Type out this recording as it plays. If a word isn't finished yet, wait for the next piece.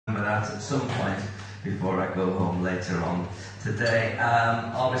that at some point before I go home later on today.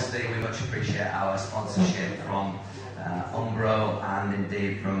 Obviously, we much appreciate our sponsorship from Umbro, and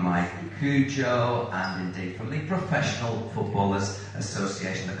indeed from Mike Cujo, and indeed from the Professional Footballers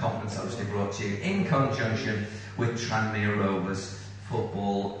Association. The conference obviously brought to you in conjunction with Tranmere Rovers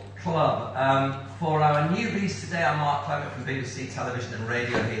Football Club. For our newbies today, I'm Mark Clement from BBC Television and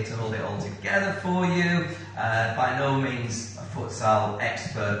Radio, here to hold it all together for you. By no means a futsal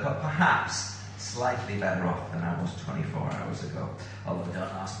expert, but perhaps slightly better off than I was 24 hours ago, although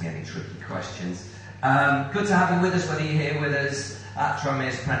don't ask me any tricky questions. Good to have you with us, whether you're here with us at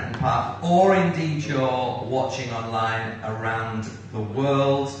Tranmere's Prenton Park, or indeed you're watching online around the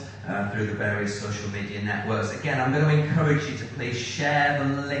world through the various social media networks. Again, I'm going to encourage you to please share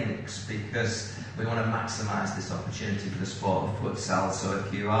the links, because we want to maximise this opportunity for the sport of futsal. So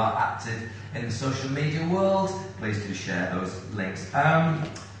if you are active in the social media world, please do share those links.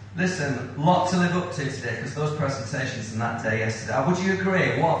 Listen, lot to live up to today, because those presentations and that day yesterday, would you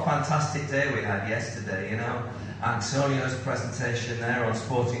agree? What a fantastic day we had yesterday, you know? Antonio's presentation there on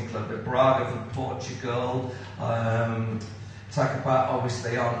Sporting Club de Braga from Portugal. Talk about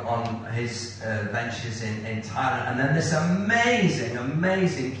obviously on his ventures in Thailand, and then this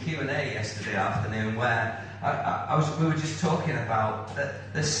amazing Q&A yesterday afternoon where we were just talking about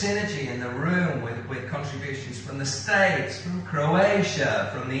the synergy in the room with contributions from the States, from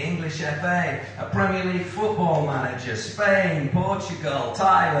Croatia, from the English FA, a Premier League football manager, Spain, Portugal,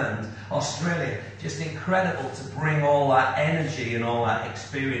 Thailand, Australia. Just incredible to bring all that energy and all that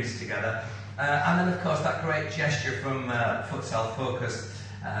experience together. And then, of course, that great gesture from Futsal Focus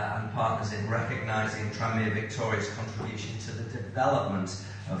and partners in recognising Tranmere Victoria's contribution to the development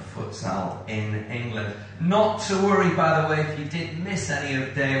of futsal in England. Not to worry, by the way, if you did miss any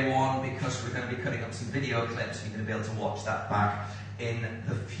of day one, because we're going to be cutting up some video clips. You're going to be able to watch that back in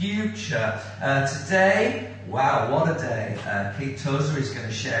the future. Today, wow, what a day. Keith Tozer is going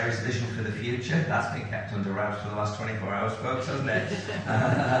to share his vision for the future. That's been kept under wraps for the last 24 hours, folks, hasn't it?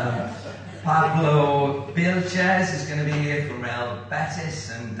 Pablo Vilches is going to be here from Real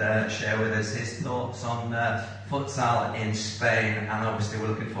Betis and share with us his thoughts on futsal in Spain. And obviously we're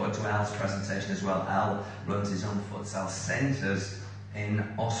looking forward to Al's presentation as well. Al runs his own futsal centres in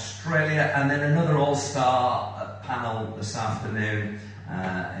Australia. And then another all-star panel this afternoon,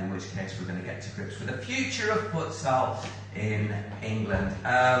 in which case we're going to get to grips with the future of futsal in England.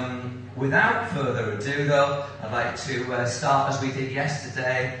 Without further ado, though, I'd like to start as we did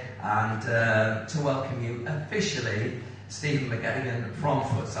yesterday, and to welcome you officially, Stephen McGettigan from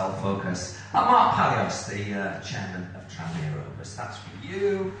Futsal Focus, and Mark Palios, the chairman of Tranmere Rovers. That's for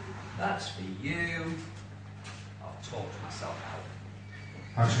you. That's for you. I'll talk to myself out.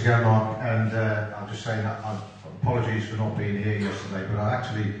 Thanks again, Mark, and I'll just say that apologies for not being here yesterday, but I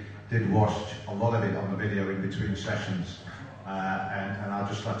actually did watch a lot of it on the video in between sessions, and I'd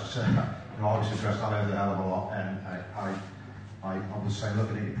just like to say, obviously I learned a hell of a lot, and I would say,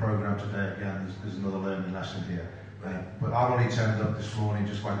 looking at your programme today again, there's another learning lesson here. But I've only turned up this morning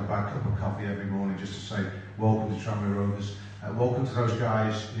just like a bad cup of coffee every morning, just to say welcome to Tranmere Rovers, welcome to those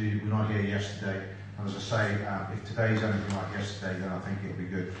guys who were not here yesterday. And as I say, if today's anything like yesterday, then I think it'll be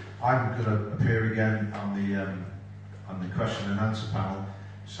good. I'm going to appear again on the question and answer panel.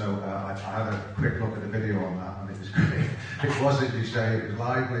 So I had a quick look at the video on that, and it was great. It was, as you say, it was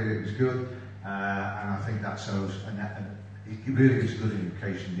lively, it was good, and I think that shows, and it really gives a good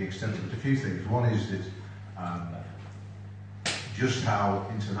indication of the extent of it. A few things. One is that just how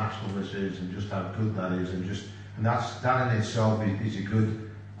international this is, and just how good that is, and that in itself is a good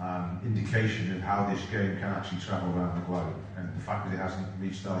indication of how this game can actually travel around the globe. And the fact that it hasn't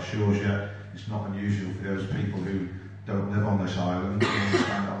reached our shores yet, it's not unusual for those people who don't live on this island. We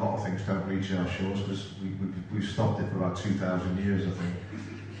understand that a lot of things don't reach our shores, because we've stopped it for about 2,000 years, I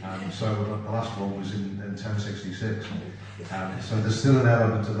think. So the last one was in 1066. So there's still an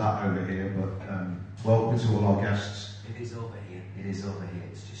element of that over here, but welcome to all our guests. It is over here. It is over here.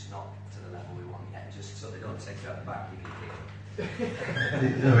 It's just not to the level we want yet, just so they don't take you out the back, you can hear.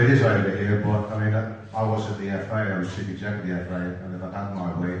 No, it is over here, but I mean, I was at the FA, I was chief executive of the FA, and if I'd had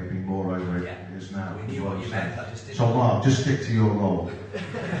my way, it'd be more over it than it is now. We knew what you meant, I just didn't. So Mark, just stick to your role.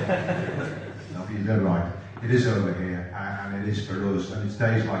 No, you're dead right. It is over here, and it is for us, and it's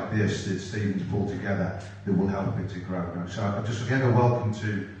days like this that Stephen's pulled together that will help it to grow. So I just again a welcome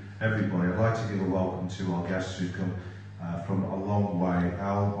to everybody. I'd like to give a welcome to our guests who've come from a long way.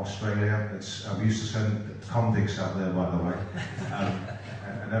 Al, Australia. We used to send convicts out there, by the way,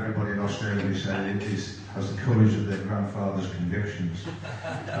 and everybody in Australia we say has the courage of their grandfather's convictions.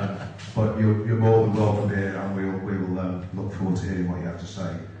 But you're more than welcome here, and we will look forward to hearing what you have to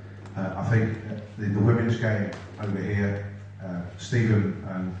say. I think the women's game over here, Stephen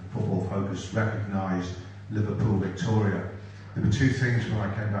and Football Focus recognised Liverpool Victoria. There were two things when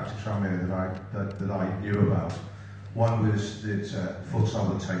I came back to Tranmere that I knew about. One was that futsal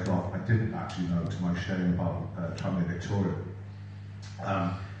would take off. I didn't actually know, to my shame, about Tranmere Victoria.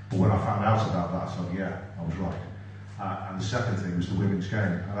 But when I found out about that, I thought, yeah, I was right. And the second thing was the women's game.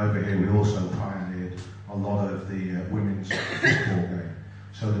 And over here, we also pioneered a lot of the women's football game.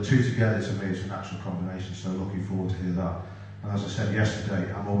 So the two together, to me, is a natural combination. So looking forward to hear that. And as I said yesterday,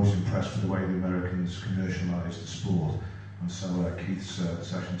 I'm always impressed with the way the Americans commercialise the sport. And so Keith's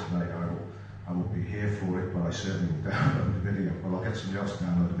session today, I will be here for it, but I certainly will download the video. Well, I'll get somebody else to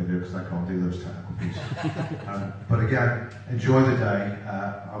download the video because I can't do those technical pieces. But again, enjoy the day.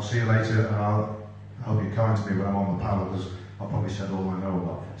 I'll see you later, and I hope you're kind to me when I'm on the panel, because I've probably said all I know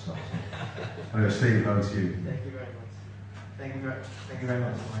about futsal. So. Anyway, Steve, over to you. Thank you very much. Thank you very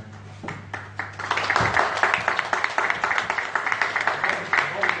much, Mark.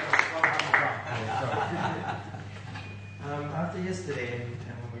 After yesterday, and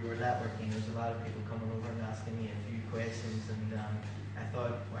when we were networking, there was a lot of people coming over and asking me a few questions, and I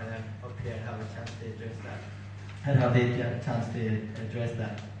thought while I'm up here, I'd have a chance to address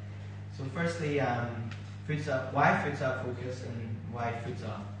that. So firstly, futsal, why futsal focus and why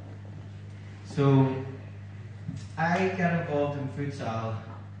futsal? So I got involved in futsal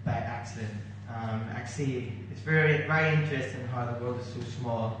by accident. Actually, it's very, very interesting how the world is so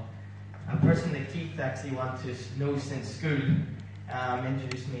small. A person that Keith actually wanted to know since school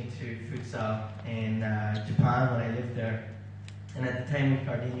introduced me to futsal in Japan when I lived there. And at the time,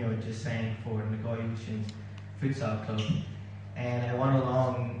 Cardinho had just signed for Nagoya Ocean's futsal club. And I went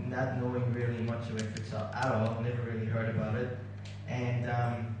along not knowing really much about futsal at all, never really heard about it. And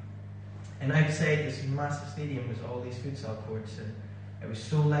outside this massive stadium was all these futsal courts, and it was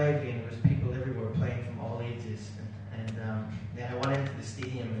so lively, and there was people everywhere playing from all ages. Then I went into the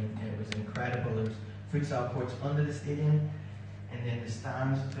stadium, and it was incredible. There was futsal courts under the stadium, and then the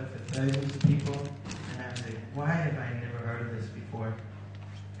stands for thousands of people. And I was like, why have I never heard of this before?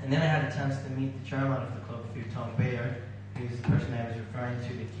 And then I had a chance to meet the chairman of the club through Tom Bayer, who was the person I was referring to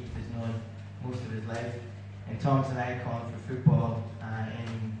that Keith has known most of his life. And Tom's an icon for football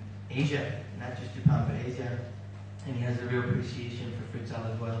in Asia, not just Japan, but Asia. And he has a real appreciation for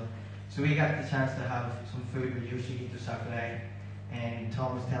futsal as well. So we got the chance to have some food with Yoshihito Sakurai, and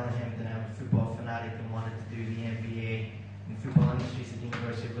Tom was telling him that I'm a football fanatic and wanted to do the MBA in football industries at the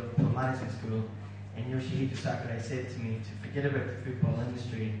University of Liverpool Management School. And Yoshihito Sakurai said to me to forget about the football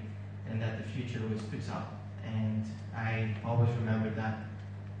industry and that the future was futsal. And I always remembered that.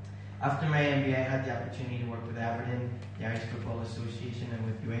 After my MBA, I had the opportunity to work with Aberdeen, the Irish Football Association, and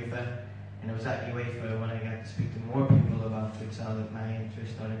with UEFA. And it was at UEFA when I got to speak to more people about futsal that my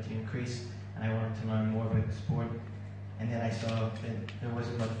interest started to increase, and I wanted to learn more about the sport. And then I saw that there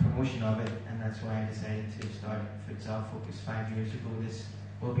wasn't much promotion of it, and that's why I decided to start Futsal Focus 5 years ago. This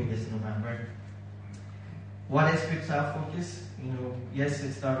will be this November. What is Futsal Focus? You know, yes,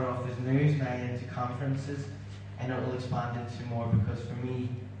 it started off as news, now into conferences, and it will expand into more, because for me,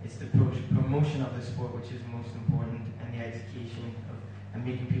 it's the promotion of the sport which is most important, and the education of and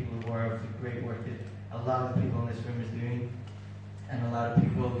making people aware of the great work that a lot of the people in this room is doing, and a lot of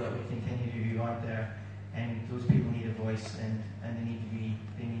people that we continue to who aren't there. And those people need a voice, and they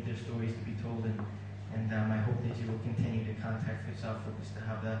need their stories to be told. And I hope that you will continue to contact Futsal Focus to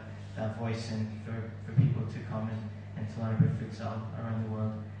have that voice, and for people to come and to learn about futsal around the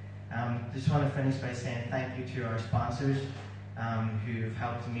world. Just want to finish by saying thank you to our sponsors who have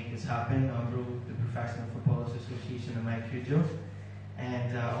helped to make this happen. Umbro, the Professional Futsal Association, and Mike Cujo.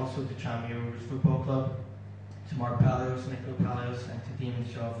 And also to Tranmere Rovers Football Club, to Mark Palios, Nicola Palios, and to Damon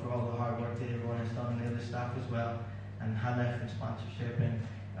Shaw for all the hard work that everyone has done, and the other staff as well, and Hannah for sponsorship and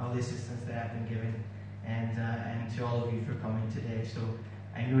all the assistance that I've been given, and to all of you for coming today. So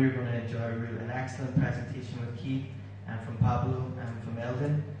I know you're going to enjoy an excellent presentation with Keith, and from Pablo, and from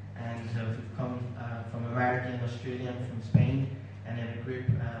Eldon, and we've come from America and Australia and from Spain, and in a group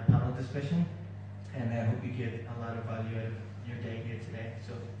panel discussion, and I hope you get a lot of value out of your day here today.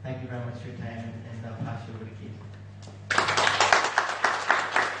 So thank you very much for your time, and I'll pass you over to Keith.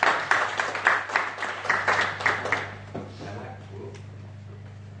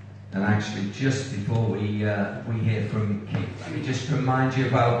 And actually, just before we hear from Keith, let me just remind you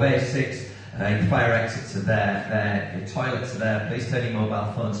of our basics. Your fire exits are there, your toilets are there. Please turn your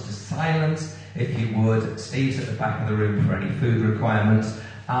mobile phones to silent if you would. Steve's at the back of the room for any food requirements.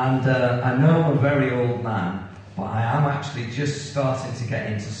 And I know I'm a very old man, but I am actually just starting to get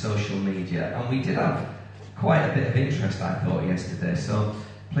into social media, and we did have quite a bit of interest, I thought, yesterday. So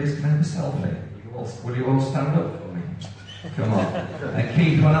Please can I have a selfie? Will you all stand up for me? Come on. And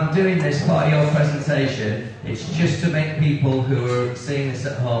Keith, when I'm doing this part of your presentation, it's just to make people who are seeing this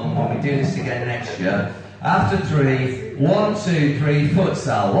at home, when we do this again next year, after 3, 1, 2, 3,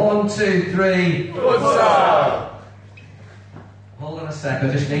 futsal. 1, 2, 3, futsal! Hold on a sec, I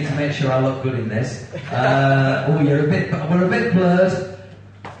just need to make sure I look good in this. We're a bit blurred.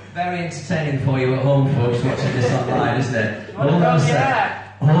 Very entertaining for you at home, folks, watching this online, isn't it? Hold on a sec.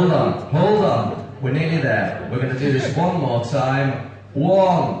 Hold on. We're nearly there. We're going to do this one more time.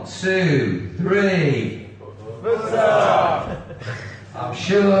 1, 2, 3. I'm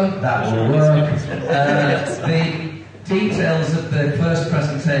sure that will work. The details of the first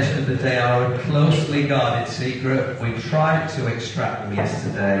presentation of the day are a closely guarded secret. We tried to extract them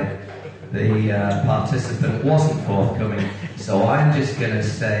yesterday. The participant wasn't forthcoming, so I'm just going to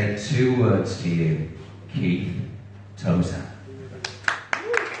say 2 words to you. Keith Tozer.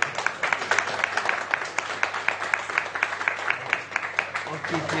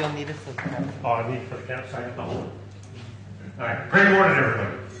 You'll need it for the camp. Oh, I need for the campsite. All right. Great morning,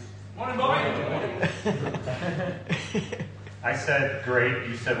 everybody. Morning, boy. I said great.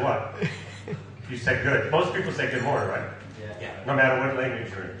 You said what? You said good. Most people say good morning, right? Yeah. No matter what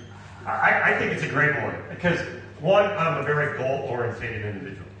language you're in. I think it's a great morning because, one, I'm a very goal-oriented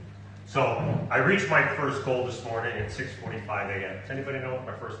individual. So I reached my first goal this morning at 6:45 a.m. Does anybody know what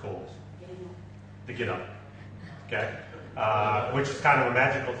my first goal is? To get up. Okay? Which is kind of a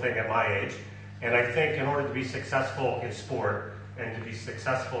magical thing at my age. And I think in order to be successful in sport and to be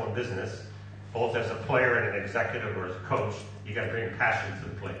successful in business, both as a player and an executive or as a coach, you got to bring passion to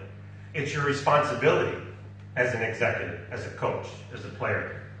the plate. It's your responsibility as an executive, as a coach, as a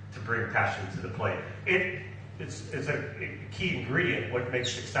player, to bring passion to the plate. It's a key ingredient, what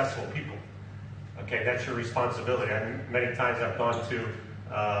makes successful people. Okay, that's your responsibility. Many times I've gone to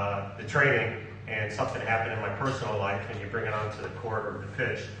the training and something happened in my personal life and you bring it onto the court or the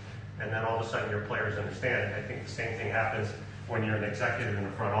pitch, and then all of a sudden your players understand. I think the same thing happens when you're an executive in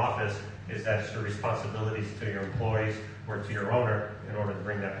the front office, is that it's your responsibilities to your employees or to your owner in order to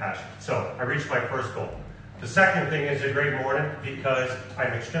bring that passion. So I reached my first goal. The second thing is a great morning because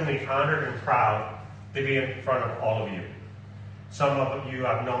I'm extremely honored and proud to be in front of all of you. Some of you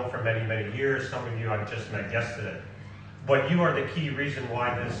I've known for many, many years. Some of you I've just met yesterday. But you are the key reason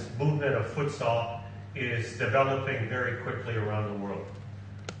why this movement of futsal is developing very quickly around the world.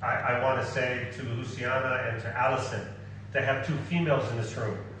 I want to say to Luciana and to Allison, to have 2 females in this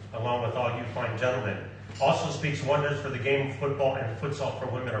room, along with all you fine gentlemen, also speaks wonders for the game of football and futsal for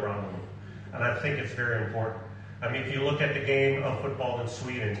women around the world. And I think it's very important. I mean, if you look at the game of football in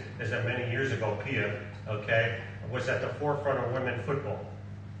Sweden, as that many years ago, Pia, okay, was at the forefront of women football.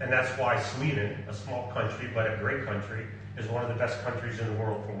 And that's why Sweden, a small country, but a great country, is one of the best countries in the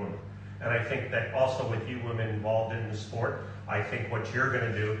world for women. And I think that also with you women involved in the sport, I think what you're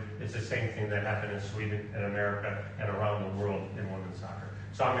going to do is the same thing that happened in Sweden and America and around the world in women's soccer.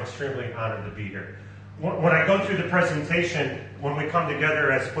 So I'm extremely honored to be here. When I go through the presentation, when we come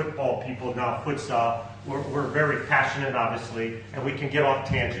together as football people, now futsal, we're very passionate, obviously, and we can get off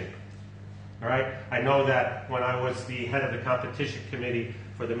tangent. All right? I know that when I was the head of the competition committee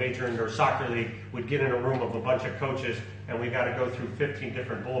for the Major Indoor Soccer League, we'd get in a room of a bunch of coaches, and we got to go through 15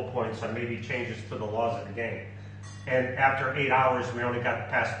 different bullet points on maybe changes to the laws of the game. And after 8 hours, we only got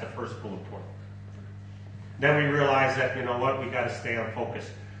past the first bullet point. Then we realized that, you know what, we got to stay on focus.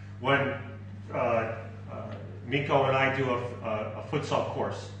 When Miko and I do a futsal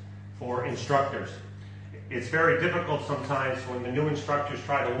course for instructors, it's very difficult sometimes when the new instructors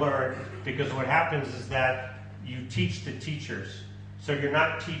try to learn, because what happens is that you teach the teachers. So you're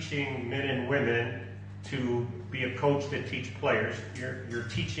not teaching men and women to be a coach that teach players. You're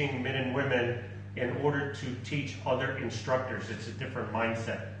teaching men and women in order to teach other instructors. It's a different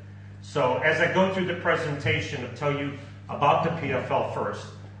mindset. So as I go through the presentation, I'll tell you about the PFL first,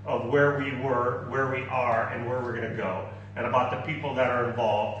 of where we were, where we are, and where we're going to go, and about the people that are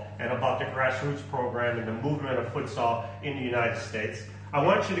involved, and about the grassroots program and the movement of futsal in the United States. I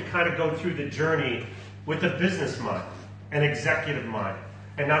want you to kind of go through the journey with a business mind, an executive mind,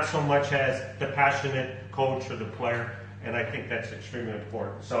 and not so much as the passionate coach or the player, and I think that's extremely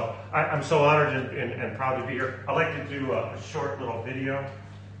important. So I'm so honored and proud to be here. I'd like to do a short little video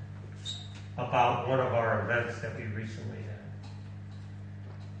about one of our events that we recently had.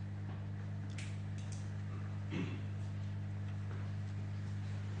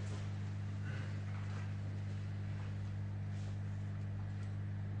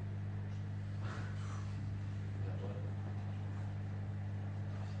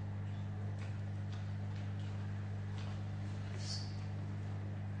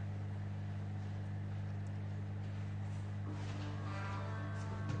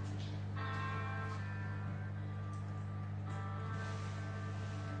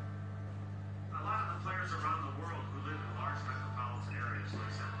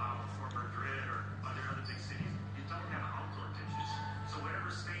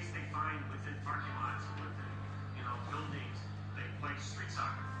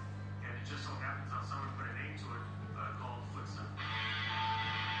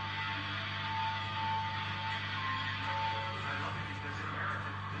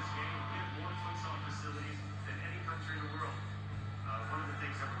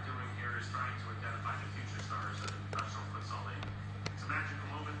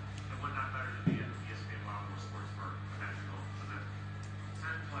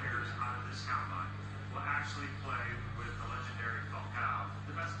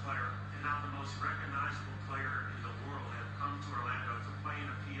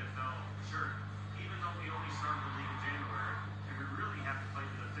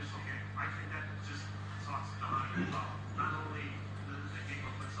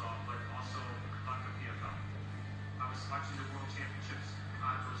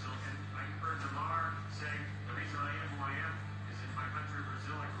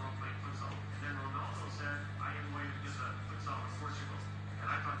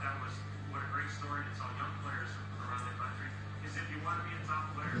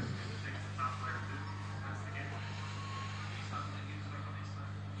 top player. Who takes the top player too? That's the game.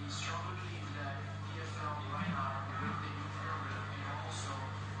 We strongly believe that EFL right now, the way they move forward, and also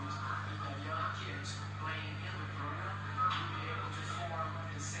with young kids playing in the program, we'll be able to form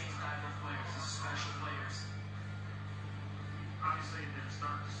the same type of players, the special players. Obviously, it didn't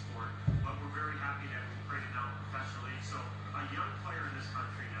start the sport, but we're very happy that we've created now a professional league. So a young player in this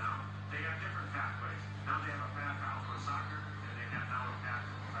country now, they have different pathways. Now they have a path to outdoor soccer, and they have now a path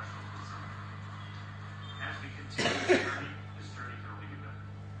to professional futsal. As we continue this journey can only get better.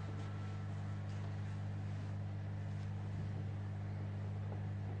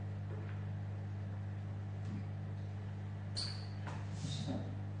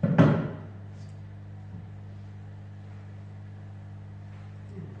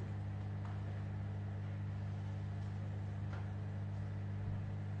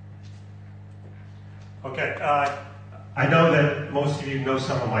 Okay, I know that most of you know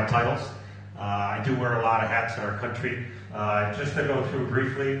some of my titles. I do wear a lot of hats in our country. Just to go through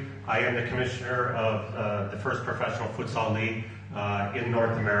briefly, I am the commissioner of the first Professional Futsal League in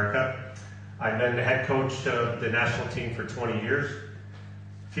North America. I've been the head coach of the national team for 20 years,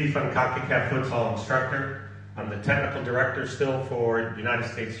 FIFA and CONCACAF futsal instructor. I'm the technical director still for United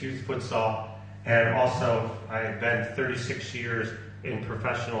States Youth Futsal, and also I've been 36 years in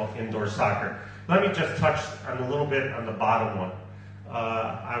professional indoor soccer. Let me just touch on a little bit on the bottom one.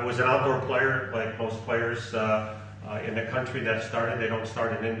 I was an outdoor player, like most players in the country that started. They don't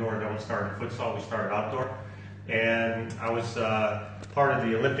start in indoor, they don't start in futsal, we started outdoor. And I was part of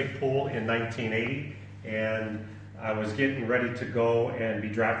the Olympic pool in 1980, and I was getting ready to go and be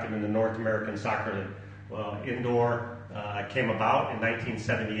drafted in the North American Soccer League. Well, indoor came about in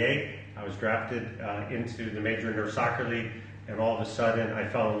 1978. I was drafted into the Major Indoor Soccer League, and all of a sudden I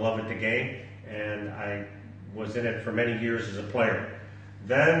fell in love with the game, and I was in it for many years as a player.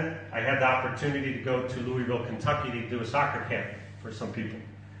 Then I had the opportunity to go to Louisville, Kentucky to do a soccer camp for some people.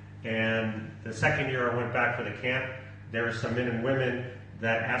 And the second year I went back for the camp, there were some men and women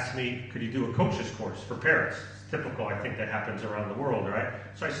that asked me, could you do a coach's course for parents? It's typical, I think that happens around the world, right?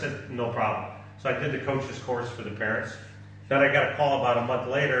 So I said, no problem. So I did the coach's course for the parents. Then I got a call about a month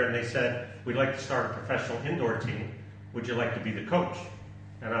later, and they said, we'd like to start a professional indoor team. Would you like to be the coach?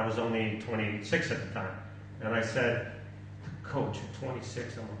 And I was only 26 at the time. And I said, coach, I'm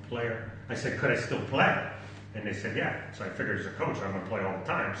 26, I'm a player. I said, could I still play? And they said, yeah. So I figured as a coach, I'm going to play all the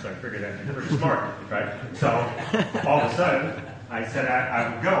time. So I figured that'd be pretty smart, right? So all of a sudden, I said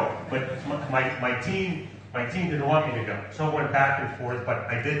I would go. But my team didn't want me to go. So I went back and forth, but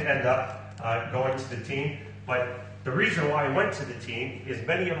I did end up going to the team. But the reason why I went to the team is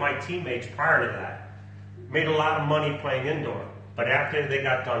many of my teammates prior to that made a lot of money playing indoor. But after they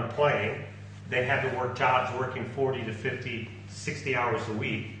got done playing, they had to work jobs working 40 to 50, 60 hours a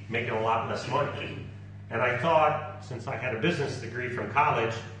week, making a lot less money. And I thought, since I had a business degree from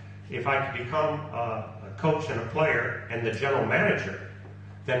college, if I could become a coach and a player and the general manager,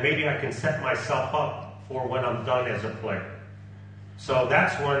 then maybe I can set myself up for when I'm done as a player. So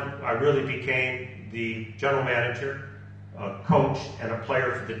that's when I really became the general manager, a coach, and a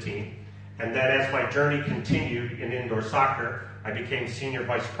player for the team. And then as my journey continued in indoor soccer, I became senior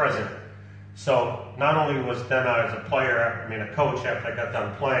vice president. So not only was then I was a player, a coach after I got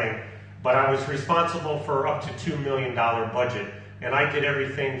done playing, but I was responsible for up to $2 million budget. And I did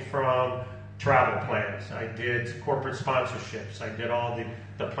everything from travel plans. I did corporate sponsorships. I did all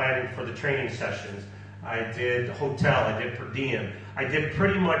the planning for the training sessions. I did hotel. I did per diem. I did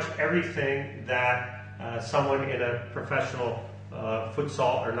pretty much everything that someone in a professional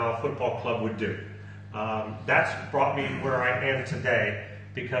futsal or now football club would do. That's brought me where I am today,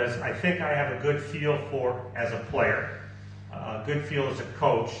 because I think I have a good feel for as a player, a good feel as a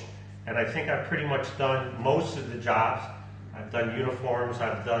coach, and I think I've pretty much done most of the jobs. I've done uniforms,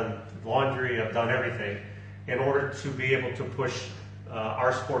 I've done laundry, I've done everything in order to be able to push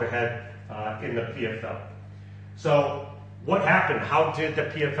our sport ahead in the PFL. So what happened? How did the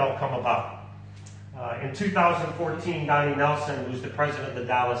PFL come about? In 2014, Donnie Nelson, who's the president of the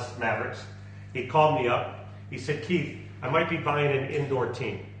Dallas Mavericks, he called me up. He said, Keith, I might be buying an indoor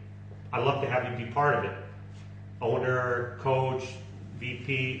team. I'd love to have you be part of it. Owner, coach,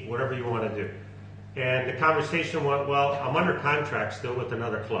 VP, whatever you want to do. And the conversation went, well, I'm under contract still with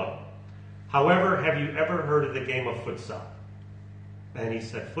another club. However, have you ever heard of the game of futsal? And he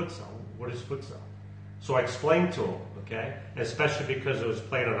said, futsal? What is futsal? So I explained to him, okay, especially because it was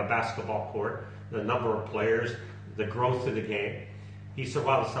played on a basketball court, the number of players, the growth of the game. He said,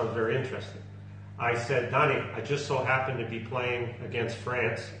 wow, that sounds very interesting. I said, Donnie, I just so happen to be playing against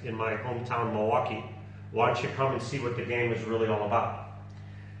France in my hometown, Milwaukee. Why don't you come and see what the game is really all about?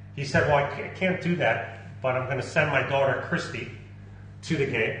 He said, well, I can't do that, but I'm going to send my daughter, Christy, to the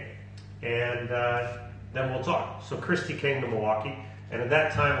game, and then we'll talk. So Christy came to Milwaukee, and at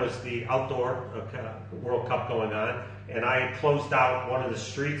that time was the outdoor World Cup going on, and I had closed out one of the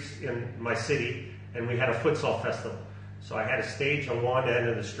streets in my city, and we had a futsal festival. So I had a stage on one end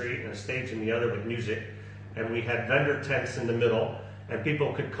of the street and a stage in the other with music, and we had vendor tents in the middle, and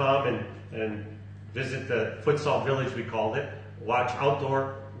people could come and visit the futsal village, we called it, watch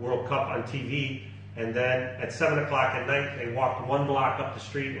outdoor World Cup on TV, and then at 7 o'clock at night, they walked one block up the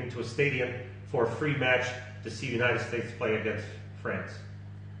street into a stadium for a free match to see the United States play against France.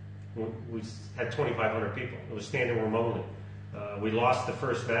 We had 2,500 people. It was standing room only. We lost the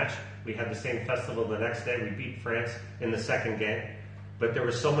first match. We had the same festival the next day. We beat France in the second game. But there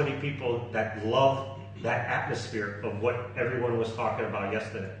were so many people that loved that atmosphere of what everyone was talking about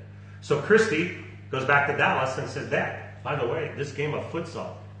yesterday. So Christy goes back to Dallas and says, Dad, by the way, this game of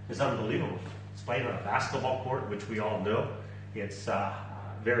futsal is unbelievable. It's played on a basketball court, which we all know. It's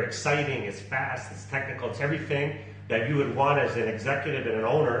very exciting, it's fast, it's technical, it's everything that you would want as an executive and an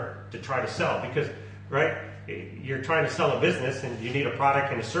owner to try to sell. Because, right, you're trying to sell a business and you need a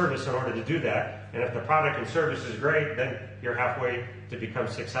product and a service in order to do that. And if the product and service is great, then you're halfway to become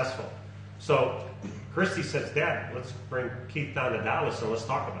successful. So Christy says, Dad, let's bring Keith down to Dallas and let's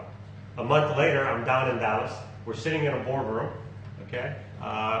talk about it. A month later, I'm down in Dallas. We're sitting in a boardroom, okay,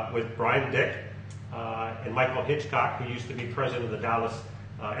 with Brian Dick and Michael Hitchcock, who used to be president of the Dallas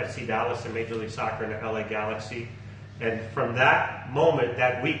FC Dallas and Major League Soccer in the LA Galaxy. And from that moment,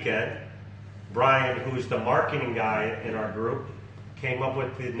 that weekend, Brian, who is the marketing guy in our group, came up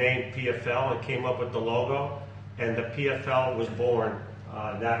with the name PFL and came up with the logo, and the PFL was born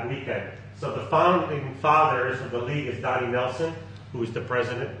that weekend. So the founding fathers of the league is Donnie Nelson, who is the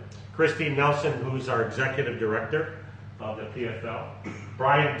president, Christine Nelson, who's our executive director of the PFL,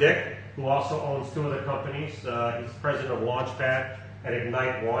 Brian Dick, who also owns two other companies. He's president of Launchpad and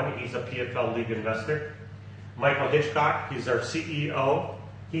Ignite One. He's a PFL league investor. Michael Hitchcock, he's our CEO.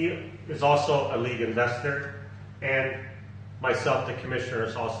 He is also a league investor. And myself, the commissioner,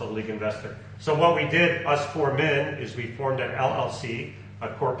 is also a league investor. So what we did, us four men, is we formed an LLC, a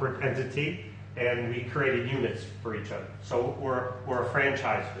corporate entity, and we created units for each other. So we're a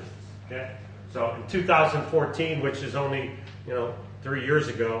franchise business. Okay? So in 2014, which is only 3 years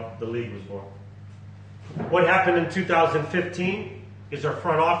ago, the league was born. What happened in 2015 is our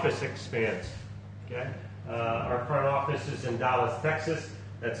front office expands. Okay? Our front office is in Dallas, Texas.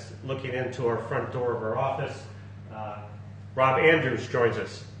 That's looking into our front door of our office. Rob Andrews joins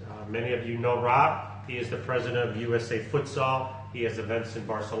us. Many of you know Rob. He is the president of U.S.A. Futsal. He has events in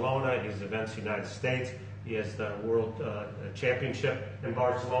Barcelona. He has events in the United States. He has the World Championship in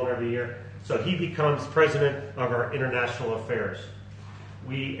Barcelona every year. So he becomes president of our international affairs.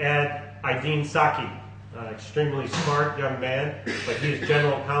 We add Aydin Saki, extremely smart young man, but he is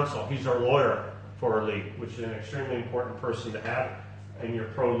general counsel. He's our lawyer for our league, which is an extremely important person to have in your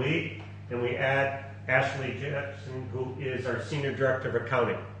pro league. And we add Ashley Jackson, who is our senior director of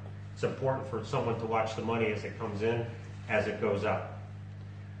accounting. It's important for someone to watch the money as it comes in, as it goes out.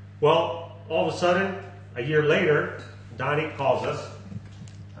 Well, all of a sudden, a year later, Donnie calls us,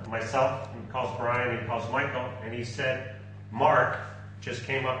 myself, he calls Brian, he calls Michael, and he said, Mark just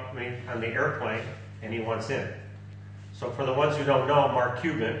came up to me on the airplane and he wants in. So for the ones who don't know, Mark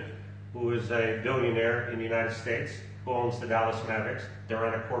Cuban, who is a billionaire in the United States, who owns the Dallas Mavericks, they're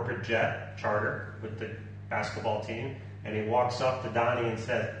on a corporate jet charter with the basketball team, and he walks up to Donnie and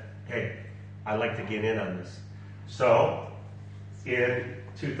says, hey, I'd like to get in on this. So in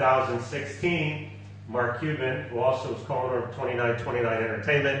 2016, Mark Cuban, who also is co-owner of 2929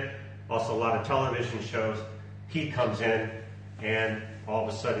 Entertainment, also a lot of television shows, he comes in, and all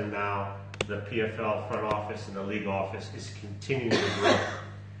of a sudden now the PFL front office and the league office is continuing to grow.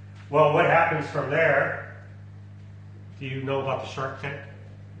 Well, what happens from there? Do you know about the Shark Tank?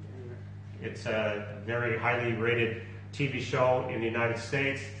 It's a very highly rated TV show in the United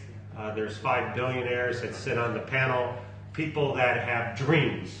States. There's 5 billionaires that sit on the panel, people that have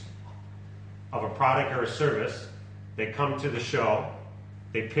dreams of a product or a service. They come to the show,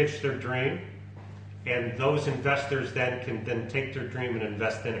 they pitch their dream, and those investors then can take their dream and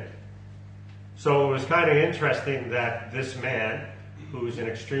invest in it. So it was kind of interesting that this man, who's an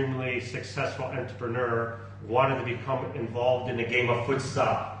extremely successful entrepreneur, wanted to become involved in the game of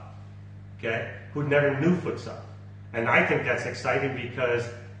futsal, okay, who never knew futsal. And I think that's exciting because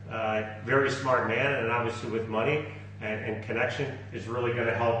very smart man, and obviously with money and connection, is really going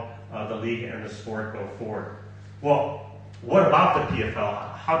to help the league and the sport go forward. Well, what about the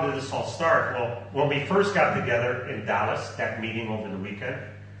PFL? How did this all start? Well, when we first got together in Dallas, that meeting over the weekend,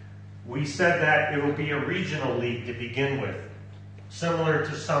 we said that it will be a regional league to begin with, similar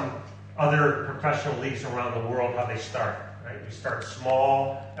to some other professional leagues around the world, how they start. Right? We start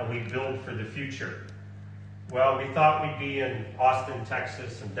small and we build for the future. Well, we thought we'd be in Austin,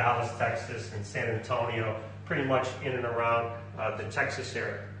 Texas, and Dallas, Texas, and San Antonio, pretty much in and around the Texas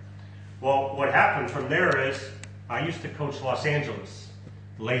area. Well, what happened from there is I used to coach Los Angeles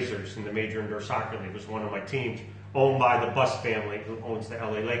Lasers in the Major Indoor Soccer League. It was one of my teams, owned by the Bus family who owns the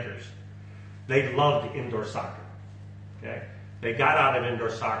LA Lakers. They loved indoor soccer. Okay? They got out of indoor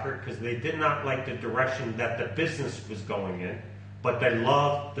soccer because they did not like the direction that the business was going in, but they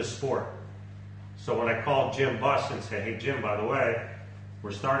loved the sport. So when I called Jim Buss and said, hey Jim, by the way,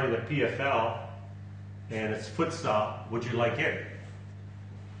 we're starting the PFL and it's futsal, would you like in?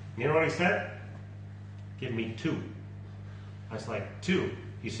 You know what he said? Give me 2. I was like, 2?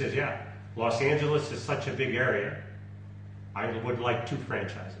 He says, yeah, Los Angeles is such a big area, I would like 2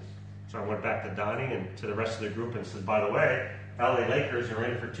 franchises. So I went back to Donnie and to the rest of the group and said, by the way, LA Lakers are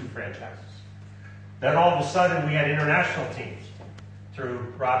in for 2 franchises. Then all of a sudden we had international teams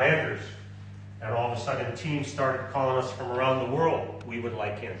through Rob Andrews. And all of a sudden teams started calling us from around the world, we would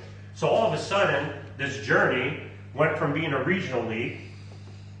like in. So all of a sudden, this journey went from being a regional league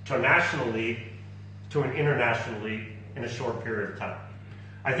to a national league to an international league in a short period of time.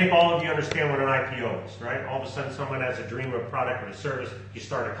 I think all of you understand what an IPO is, right? All of a sudden someone has a dream of a product or a service, you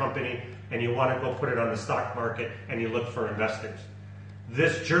start a company and you want to go put it on the stock market and you look for investors.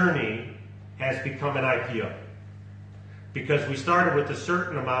 This journey has become an IPO because we started with a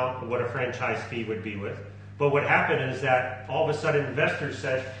certain amount of what a franchise fee would be with. But what happened is that all of a sudden investors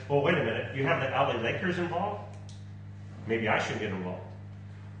said, well, wait a minute, you have the LA Lakers involved? Maybe I should get involved.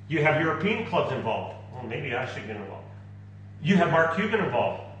 You have European clubs involved? Well, maybe I should get involved. You have Mark Cuban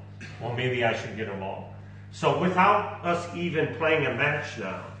involved? Well, maybe I should get involved. So without us even playing a match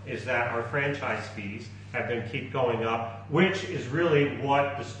now, is that our franchise fees have been keep going up, which is really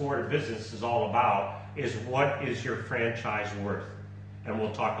what the sport of business is all about, is what is your franchise worth? And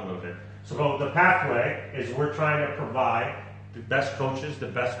we'll talk a little bit. So the pathway is we're trying to provide the best coaches, the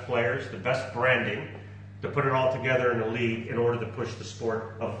best players, the best branding, to put it all together in a league in order to push the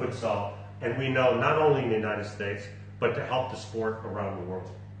sport of futsal. And we know not only in the United States, but to help the sport around the world.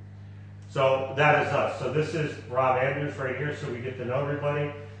 So that is us. So this is Rob Andrews right here, so we get to know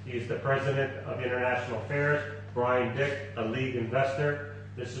everybody. He's the president of International Affairs. Brian Dick, a league investor.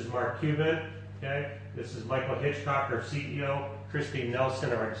 This is Mark Cuban. Okay. This is Michael Hitchcock, our CEO. Christine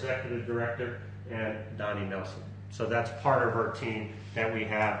Nelson, our executive director, and Donnie Nelson. So that's part of our team that we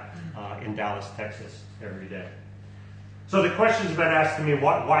have in Dallas, Texas, every day. So the questions have been asked to me,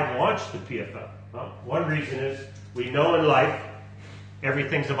 why launch the PFL? Well, one reason is we know in life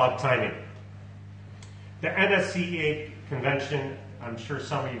everything's about timing. The NSCA convention, I'm sure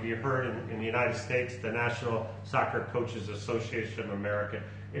some of you have heard in the United States, the National Soccer Coaches Association of America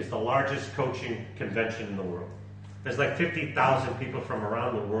is the largest coaching convention in the world. There's like 50,000 people from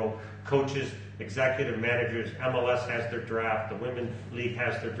around the world, coaches, executive managers. MLS has their draft, the Women's League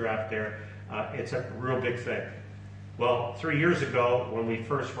has their draft there. It's a real big thing. Well, 3 years ago, when we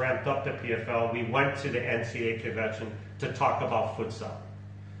first ramped up the PFL, we went to the NCAA convention to talk about futsal.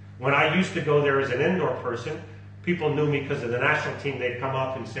 When I used to go there as an indoor person, people knew me because of the national team. They'd come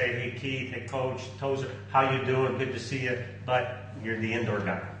up and say, hey Keith, hey Coach Tozer, how you doing? Good to see you, but you're the indoor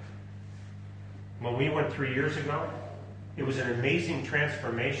guy. When we went 3 years ago, it was an amazing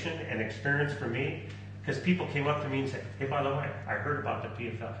transformation and experience for me because people came up to me and said, hey, by the way, I heard about the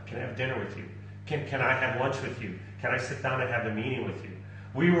PFL. Can I have dinner with you? Can I have lunch with you? Can I sit down and have a meeting with you?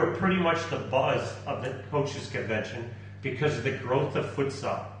 We were pretty much the buzz of the coaches convention because of the growth of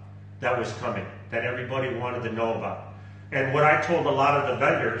futsal that was coming, that everybody wanted to know about. And what I told a lot of the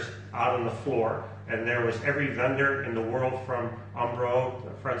vendors out on the floor, and there was every vendor in the world from Umbro,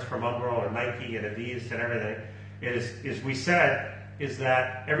 friends from Umbro and Nike and Adidas and everything, is we said is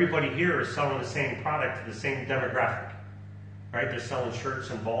that everybody here is selling the same product to the same demographic, right? They're selling shirts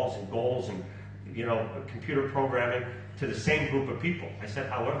and balls and goals and computer programming to the same group of people. I said,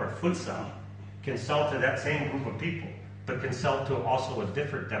 however, futsal can sell to that same group of people, but can sell to also a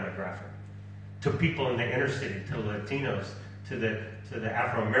different demographic, to people in the inner city, to the Latinos, to the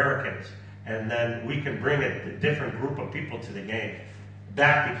Afro-Americans, and then we can bring a different group of people to the game.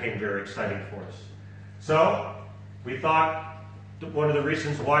 That became very exciting for us. So we thought one of the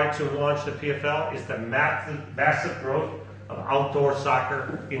reasons why to launch the PFL is the massive growth of outdoor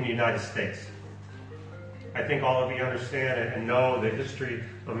soccer in the United States. I think all of you understand and know the history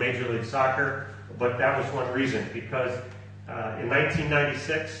of Major League Soccer, but that was one reason, because in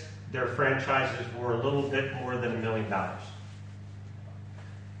 1996, their franchises were a little bit more than $1 million.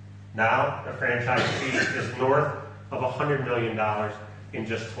 Now, the franchise fee is north of $100 million in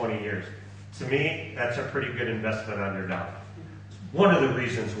just 20 years. To me, that's a pretty good investment on your dollar. One of the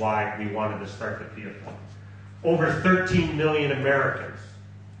reasons why we wanted to start the PFL. Over 13 million Americans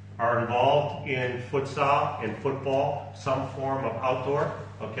are involved in futsal and football, some form of outdoor,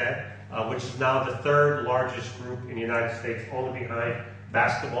 okay, which is now the third largest group in the United States, only behind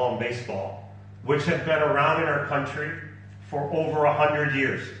basketball and baseball, which have been around in our country for over 100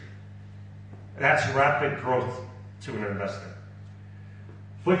 years. That's rapid growth to an investor.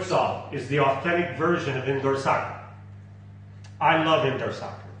 Futsal is the authentic version of indoor soccer. I love indoor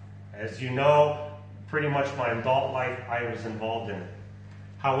soccer. As you know, pretty much my adult life I was involved in it.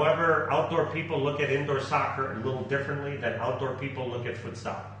 However, outdoor people look at indoor soccer a little differently than outdoor people look at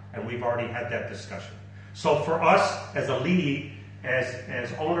futsal. And we've already had that discussion. So for us as a league,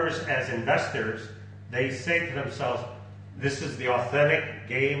 as owners, as investors, they say to themselves, this is the authentic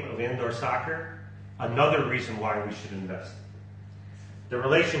game of indoor soccer. Another reason why we should invest. The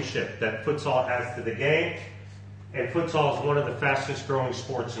relationship that futsal has to the game, and futsal is one of the fastest growing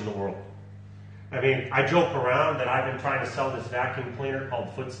sports in the world. I mean, I joke around that I've been trying to sell this vacuum cleaner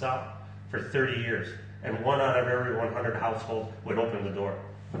called Futsal for 30 years, and 1 out of every 100 households would open the door.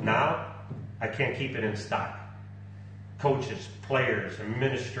 Now, I can't keep it in stock. Coaches, players,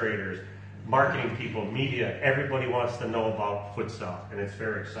 administrators, marketing people, media, everybody wants to know about futsal, and it's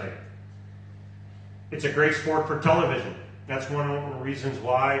very exciting. It's a great sport for television. That's one of the reasons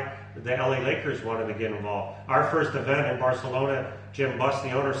why the LA Lakers wanted to get involved. Our first event in Barcelona, Jim Buss,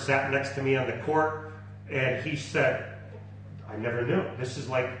 the owner, sat next to me on the court, and he said, I never knew. This is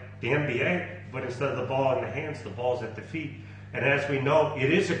like the NBA, but instead of the ball in the hands, the ball's at the feet. And as we know,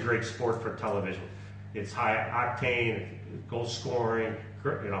 it is a great sport for television. It's high octane, goal scoring,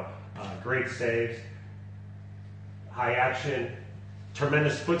 great saves, high action,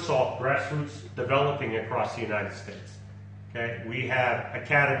 tremendous futsal grassroots developing across the United States. Okay, we have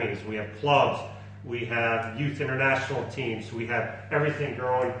academies, we have clubs, we have youth international teams, we have everything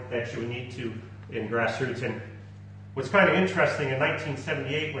growing that you need to in grassroots. And what's kind of interesting, in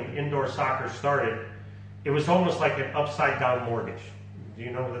 1978 when indoor soccer started, it was almost like an upside down mortgage. Do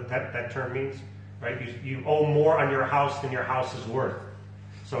you know what that term means? Right? You owe more on your house than your house is worth.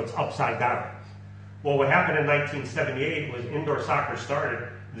 So it's upside down. Well, what happened in 1978 was indoor soccer started.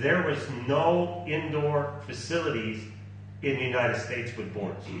 There was no indoor facilities in the United States with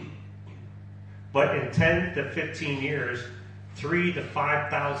boards. But in 10 to 15 years, 3,000 to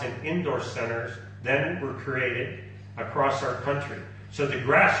 5,000 indoor centers then were created across our country. So the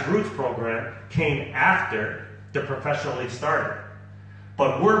grassroots program came after the professional league started.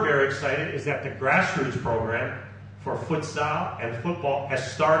 But we're very excited is that the grassroots program for futsal and football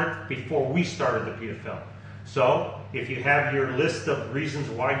has started before we started the PFL. So if you have your list of reasons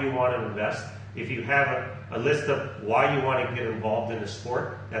why you want to invest, if you have a list of why you want to get involved in the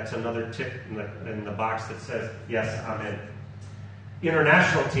sport, that's another tick in the box that says, yes, I'm in.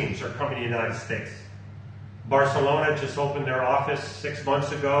 International teams are coming to the United States. Barcelona just opened their office 6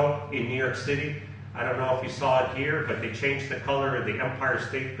 months ago in New York City. I don't know if you saw it here, but they changed the color of the Empire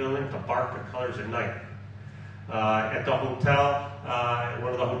State Building to Barca colors at night. At the hotel,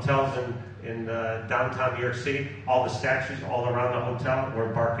 one of the hotels in downtown New York City, all the statues all around the hotel were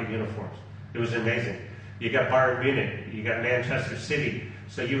Barca uniforms. It was amazing. You got Bayern Munich, you got Manchester City.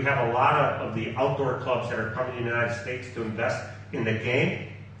 So you have a lot of the outdoor clubs that are coming to the United States to invest in the game.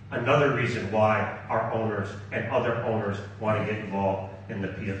 Another reason why our owners and other owners want to get involved in the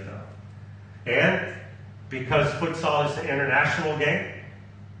PFL. And because futsal is an international game,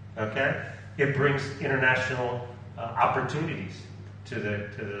 okay, it brings international opportunities to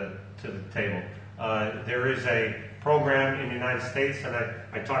the table. There is a program in the United States, and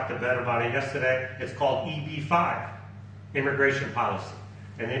I talked to Ben about it yesterday. It's called EB-5, Immigration Policy.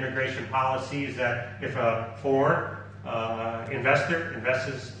 And the immigration policy is that if a foreign investor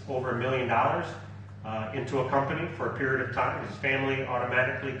invests over $1 million into a company for a period of time, his family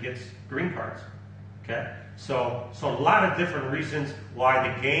automatically gets green cards. Okay? So a lot of different reasons why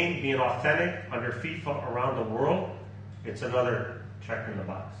the game being authentic under FIFA around the world, it's another check in the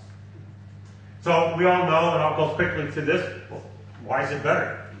box. So we all know, and I'll go quickly to this, well, why is it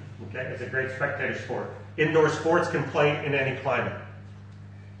better? Okay, it's a great spectator sport. Indoor sports can play in any climate.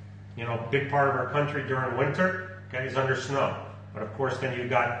 You know, a big part of our country during winter, okay, is under snow. But of course, then you've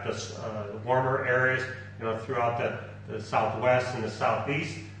got the warmer areas, you know, throughout the southwest and the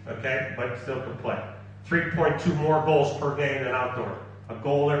southeast, okay, but still can play. 3.2 more goals per game than outdoor. A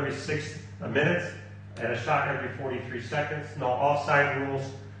goal every 6 minutes and a shot every 43 seconds. No offside rules.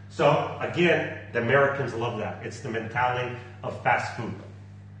 So, again, the Americans love that. It's the mentality of fast food.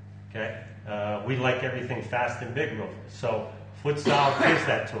 Okay, we like everything fast and big, real fast. So futsal gives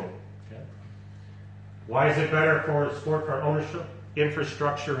that to them. Okay? Why is it better for sport for ownership?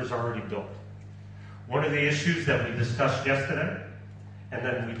 Infrastructure is already built. One of the issues that we discussed yesterday, and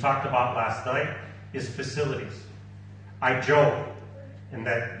then we talked about last night, is facilities. I joke in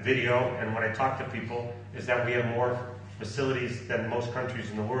that video, and when I talk to people, is that we have more facilities than most countries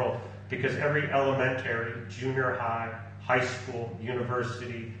in the world, because every elementary, junior high, high school,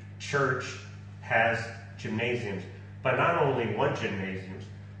 university, church has gymnasiums. But not only one gymnasium,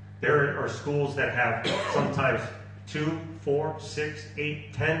 there are schools that have sometimes 2, 4, 6,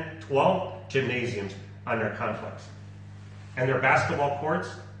 8, 10, 12 gymnasiums on their complex. And they're basketball courts,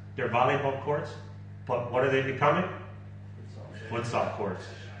 they're volleyball courts, but what are they becoming? Futsal courts.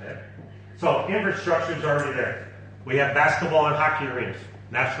 Okay? So infrastructure is already there. We have basketball and hockey arenas,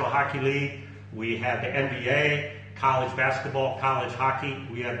 National Hockey League, we have the NBA, college basketball, college hockey,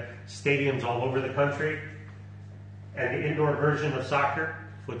 we have stadiums all over the country. And the indoor version of soccer,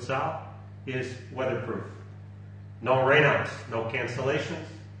 futsal, is weatherproof. No rainouts, no cancellations.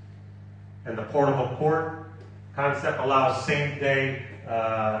 And the portable court concept allows same-day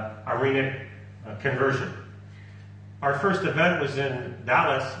arena conversion. Our first event was in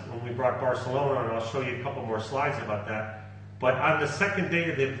Dallas when we brought Barcelona, and I'll show you a couple more slides about that. But on the second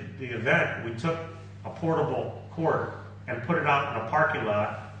day of the event, we took a portable court and put it out in a parking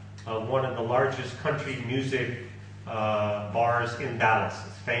lot of one of the largest country music bars in Dallas.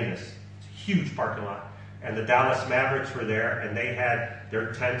 It's famous. It's a huge parking lot. And the Dallas Mavericks were there, and they had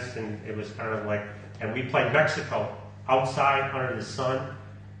their tents, and it was kind of like, and we played Mexico outside under the sun.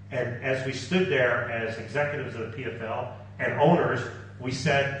 And as we stood there as executives of the PFL and owners, we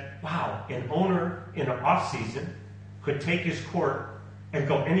said, wow, an owner in an off-season could take his court and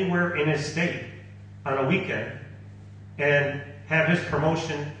go anywhere in his state on a weekend and have his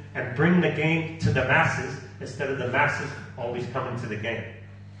promotion and bring the game to the masses instead of the masses always coming to the game.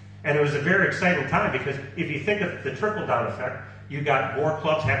 And it was a very exciting time, because if you think of the trickle-down effect, you got more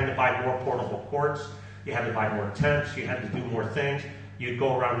clubs having to buy more portable courts, you had to buy more tents, you had to do more things. You'd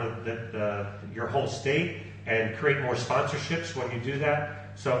go around your whole state and create more sponsorships when you do that.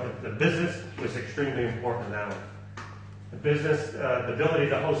 So the business was extremely important in that one. The business, the ability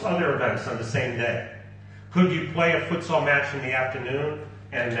to host other events on the same day. Could you play a futsal match in the afternoon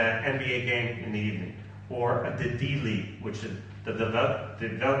and an NBA game in the evening? Or the D League, which is the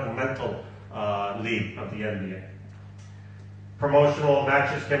developmental league of the NBA. Promotional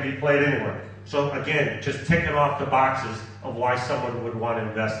matches can be played anywhere. So again, just ticking off the boxes of why someone would want to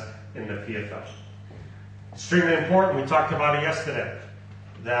invest in the PFL. Extremely important, we talked about it yesterday,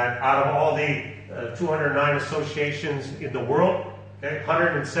 that out of all the 209 associations in the world, okay,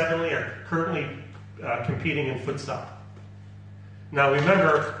 170 are currently competing in futsal. Now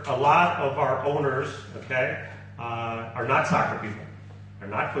remember, a lot of our owners, okay, are not soccer people, are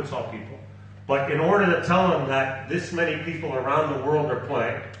not futsal people, but in order to tell them that this many people around the world are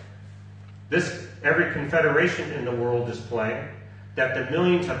playing, every confederation in the world is playing, that the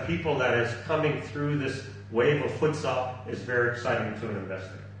millions of people that is coming through this wave of futsal is very exciting to an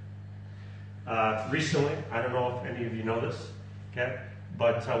investor. Recently, I don't know if any of you know this, okay,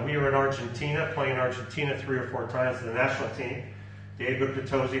 but we were in Argentina, playing Argentina 3 or 4 times in the national team. Keith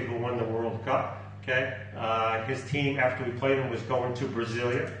Tozer, who won the World Cup, okay, his team, after we played him, was going to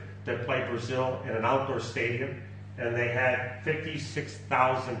Brasilia. They played Brazil in an outdoor stadium, and they had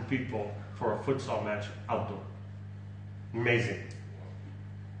 56,000 people for a futsal match outdoor. Amazing.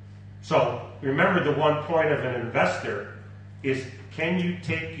 So remember, the one point of an investor is, can you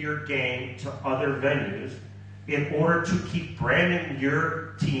take your game to other venues in order to keep branding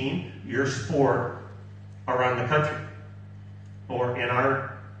your team, your sport, around the country or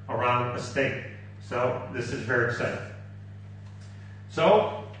around a state? So this is very exciting.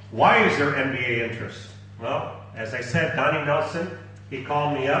 So why is there NBA interest? Well, as I said, Donnie Nelson, he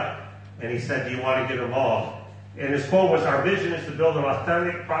called me up and he said, do you want to get involved? And his quote was, our vision is to build an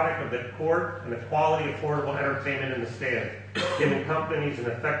authentic product of the court and a quality, affordable entertainment in the stand, giving companies an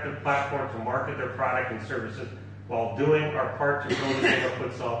effective platform to market their product and services while doing our part to grow the game of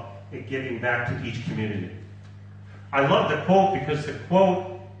futsal and giving back to each community. I love the quote because the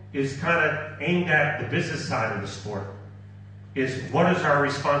quote is kind of aimed at the business side of the sport. Is what is our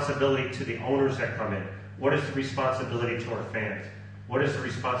responsibility to the owners that come in? What is the responsibility to our fans? What is the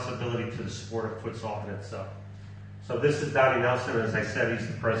responsibility to the sport of futsal in itself? So this is Donnie Nelson. As I said, he's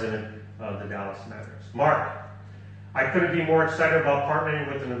the president of the Dallas Mavericks. Mark, I couldn't be more excited about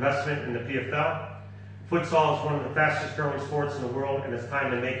partnering with an investment in the PFL. Futsal is one of the fastest growing sports in the world, and it's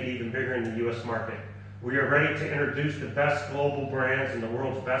time to make it even bigger in the U.S. market. We are ready to introduce the best global brands and the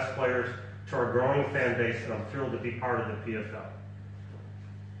world's best players to our growing fan base, and I'm thrilled to be part of the PFL.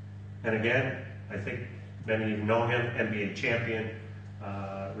 And again, I think many of you know him, NBA champion,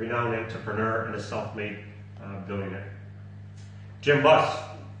 renowned entrepreneur, and a self-made billionaire. Jim Buss,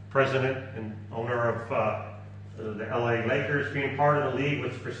 president and owner of the LA Lakers, being part of the league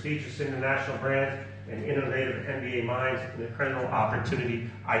with prestigious international brands and innovative NBA minds, an incredible opportunity.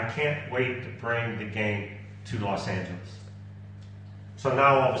 I can't wait to bring the game to Los Angeles. So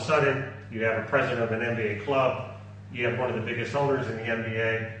now all of a sudden, you have a president of an NBA club, you have one of the biggest owners in the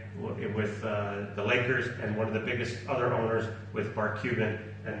NBA with the Lakers, and one of the biggest other owners with Mark Cuban,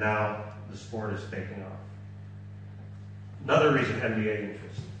 and now the sport is taking off. Another reason NBA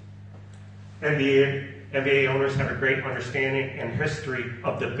interest. NBA owners have a great understanding and history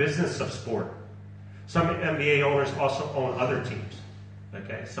of the business of sport. Some NBA owners also own other teams.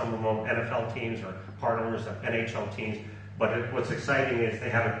 Okay, some of them own NFL teams or part owners of NHL teams. But what's exciting is they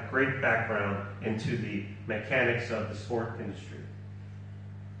have a great background into the mechanics of the sport industry.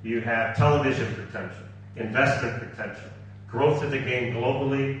 You have television potential, investment potential, growth of the game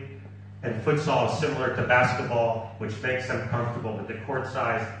globally, and futsal is similar to basketball, which makes them comfortable with the court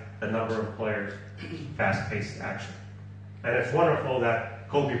size, the number of players, fast-paced action. And it's wonderful that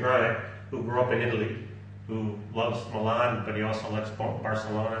Kobe Bryant, who grew up in Italy, who loves Milan, but he also loves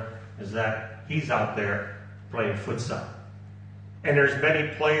Barcelona, is that he's out there playing futsal. And there's many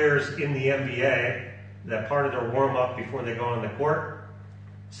players in the NBA that part of their warm-up before they go on the court,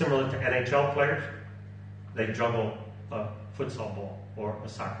 similar to NHL players, they juggle a futsal ball or a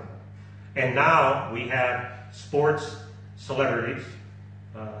soccer ball. And now we have sports celebrities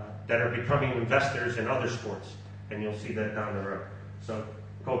that are becoming investors in other sports, and you'll see that down the road. So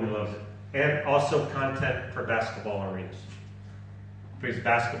Kobe loves it. And also content for basketball arenas. Because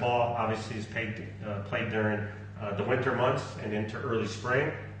basketball obviously is played during the winter months and into early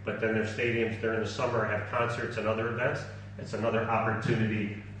spring, but then their stadiums during the summer have concerts and other events. It's another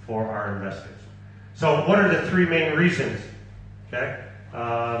opportunity for our investors. So what are the three main reasons, okay,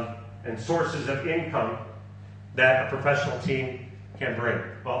 and sources of income that a professional team can bring?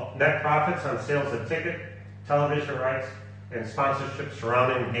 Well, net profits on sales of ticket, television rights, and sponsorship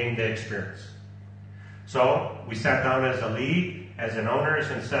surrounding game day experience. So we sat down as a league, as an owners,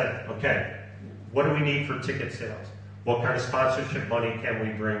 and said, okay, what do we need for ticket sales? What kind of sponsorship money can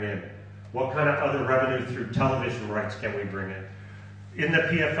we bring in? What kind of other revenue through television rights can we bring in? In the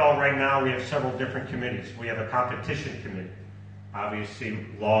PFL right now, we have several different committees. We have a competition committee. Obviously,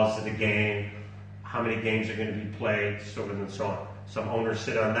 laws of the game, how many games are going to be played, so on and so on. Some owners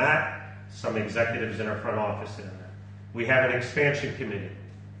sit on that. Some executives in our front office sit on that. We have an expansion committee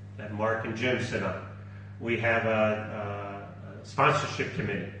that Mark and Jim sit on. We have a sponsorship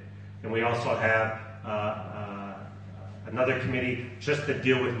committee. And we also have another committee just to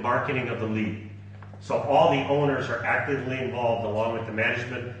deal with marketing of the league. So all the owners are actively involved along with the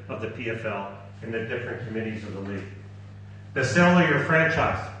management of the PFL and the different committees of the league. The sale of your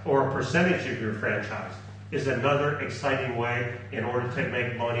franchise or a percentage of your franchise is another exciting way in order to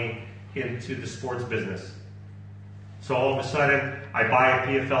make money into the sports business. So all of a sudden, I buy a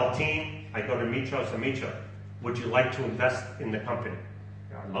PFL team, I go to Micho, so Micho, would you like to invest in the company?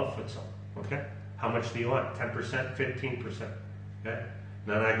 I love futsal, okay? How much do you want? 10%, 15%, okay?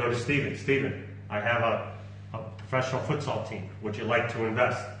 Then I go to Steven. Steven, I have a professional futsal team. Would you like to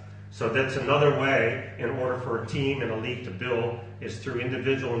invest? So that's another way in order for a team and a league to build is through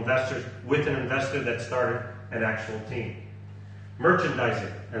individual investors with an investor that started an actual team.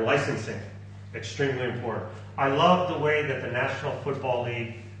 Merchandising and licensing, extremely important. I love the way that the National Football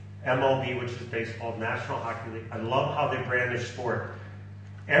League, MLB, which is baseball, National Hockey League, I love how they brand their sport.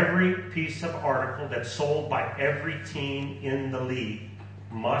 Every piece of article that's sold by every team in the league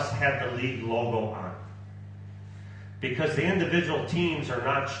must have the league logo on it. Because the individual teams are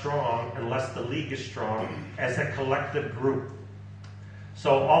not strong unless the league is strong as a collective group.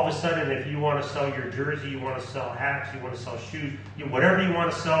 So all of a sudden, if you want to sell your jersey, you want to sell hats, you want to sell shoes, whatever you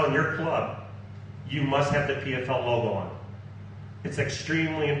want to sell in your club, you must have the PFL logo on it. It's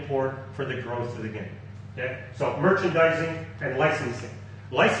extremely important for the growth of the game. Okay? So merchandising and licensing.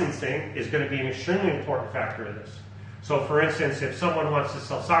 Licensing is going to be an extremely important factor of this. So for instance, if someone wants to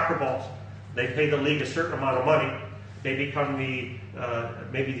sell soccer balls, they pay the league a certain amount of money, they become the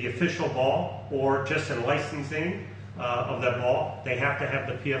maybe the official ball, or just in licensing of that ball, they have to have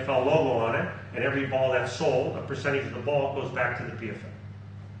the PFL logo on it, and every ball that's sold, a percentage of the ball goes back to the PFL.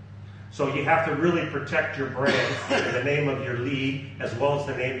 So you have to really protect your brand and the name of your league as well as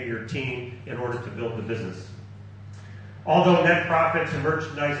the name of your team in order to build the business. Although net profits and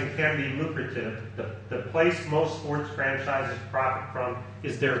merchandising can be lucrative, the place most sports franchises profit from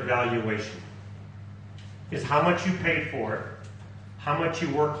is their valuation. Is how much you paid for it, how much you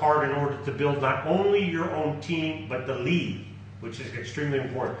work hard in order to build not only your own team, but the league, which is extremely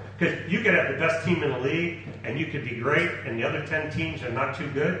important. Because you could have the best team in the league, and you could be great, and the other 10 teams are not too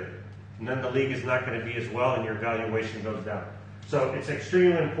good, and then the league is not going to be as well, and your valuation goes down. So it's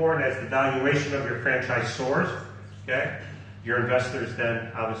extremely important as the valuation of your franchise soars, okay? Your investors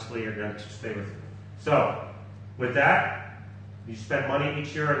then obviously are going to stay with you. So with that, you spend money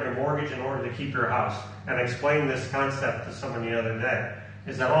each year on your mortgage in order to keep your house. And I explained this concept to someone the other day,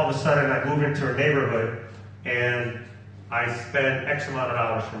 is that all of a sudden I move into a neighborhood and I spend X amount of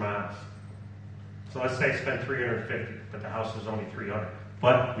dollars for my house. So let's say I spend $350, but the house is only $300,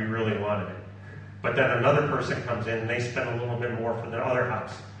 but we really wanted it. But then another person comes in and they spend a little bit more for their other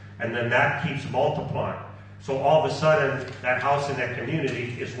house. And then that keeps multiplying. So all of a sudden, that house in that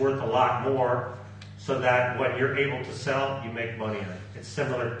community is worth a lot more, so that when you're able to sell, you make money on it. It's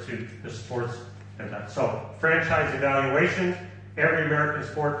similar to the sports and that. So franchise evaluation, every American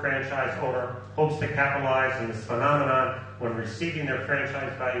sport franchise owner hopes to capitalize on this phenomenon when receiving their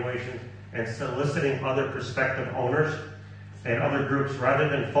franchise valuations and soliciting other prospective owners and other groups rather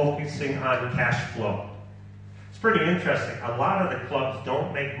than focusing on cash flow. It's pretty interesting. A lot of the clubs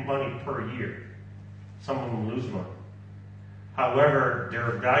don't make money per year. Some of them lose money. However,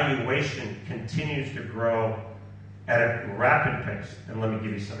 their valuation continues to grow at a rapid pace. And let me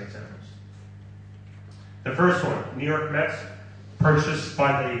give you some examples. The first one, New York Mets, purchased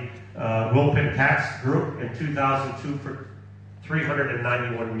by the Wilpon Tax Group in 2002 for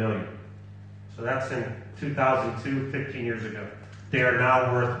 $391 million. So that's in 2002, 15 years ago. They are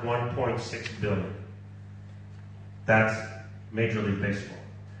now worth $1.6 billion. That's Major League Baseball.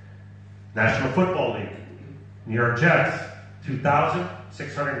 National Football League, New York Jets, 2000,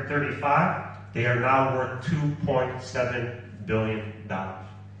 635. They are now worth $2.7 billion.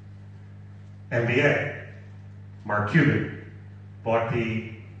 NBA, Mark Cuban bought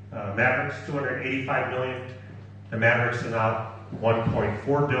the Mavericks, $285 million. The Mavericks are now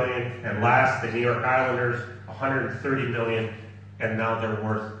 $1.4 billion. And last, the New York Islanders, $130 million, and now they're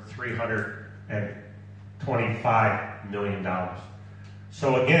worth $325 million.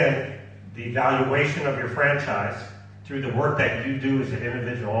 So again, the valuation of your franchise through the work that you do as an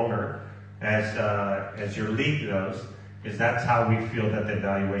individual owner, as your league goes, is that's how we feel that the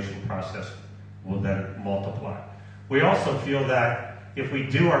valuation process will then multiply. We also feel that if we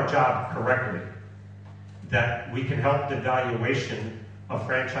do our job correctly, that we can help the valuation of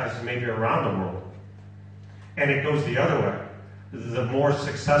franchises maybe around the world. And it goes the other way. The more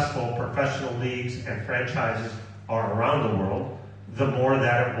successful professional leagues and franchises are around the world, the more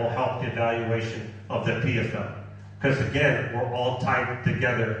that it will help the evaluation of the PFL. Because again, we're all tied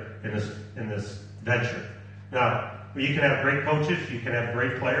together in this venture. Now, you can have great coaches, you can have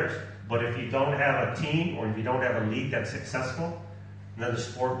great players, but if you don't have a team or if you don't have a league that's successful, then the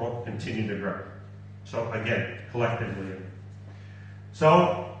sport won't continue to grow. So again, collectively.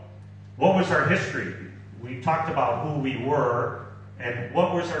 So, what was our history? We talked about who we were and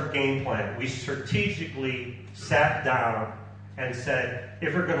what was our game plan. We strategically sat down and said,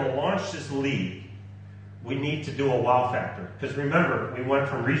 if we're going to launch this league, we need to do a wow factor. Because remember, we went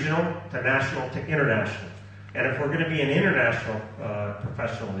from regional to national to international. And if we're going to be an international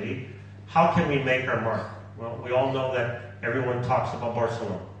professional league, how can we make our mark? Well, we all know that everyone talks about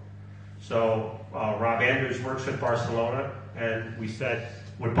Barcelona. So Rob Andrews works with Barcelona, and we said,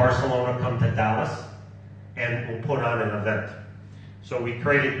 would Barcelona come to Dallas and we'll put on an event? So we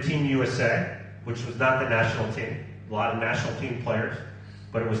created Team U.S.A., which was not the national team. A lot of national team players,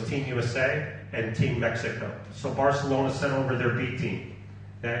 but it was Team USA and Team Mexico. So Barcelona sent over their B team.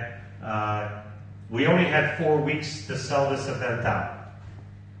 Okay? We only had 4 weeks to sell this event out,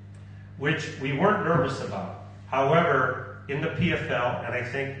 which we weren't nervous about. However, in the PFL, and I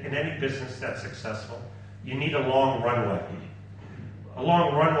think in any business that's successful, you need a long runway. A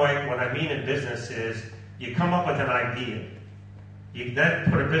long runway, what I mean in business is you come up with an idea, you then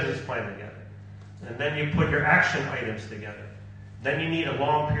put a business plan together, and then you put your action items together. Then you need a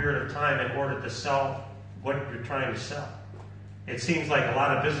long period of time in order to sell what you're trying to sell. It seems like a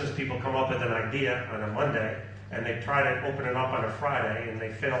lot of business people come up with an idea on a Monday, and they try to open it up on a Friday, and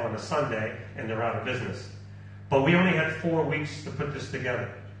they fail on a Sunday, and they're out of business. But we only had 4 weeks to put this together.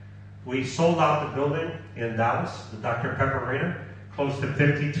 We sold out the building in Dallas, the Dr. Pepper Arena, close to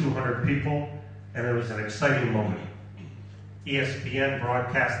 5,200 people, and it was an exciting moment. ESPN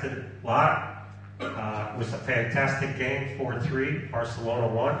broadcasted it live. It was a fantastic game, 4-3. Barcelona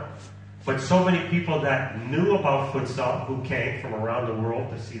won. But so many people that knew about futsal, who came from around the world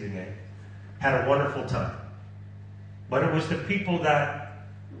to see the game, had a wonderful time. But it was the people that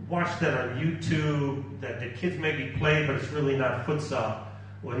watched it on YouTube, that the kids maybe played, but it's really not futsal.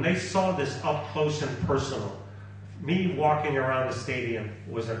 When they saw this up close and personal, me walking around the stadium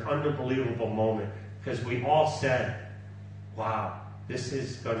was an unbelievable moment, because we all said, wow, this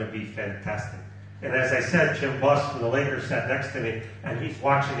is going to be fantastic. And as I said, Jim Buss from the Lakers sat next to me, and he's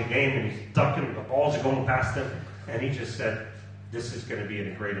watching the game, and he's ducking, the balls are going past him, and he just said, this is going to be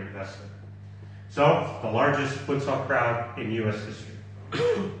a great investment. So, the largest futsal crowd in U.S.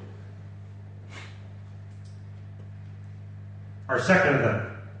 history. Our second event,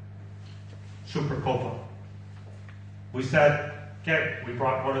 Supercopa. We said, okay, we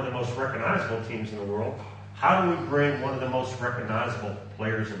brought one of the most recognizable teams in the world. How do we bring one of the most recognizable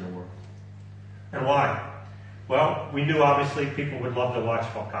players in the world? And why? Well, we knew obviously people would love to watch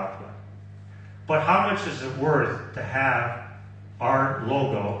Falcao play. But how much is it worth to have our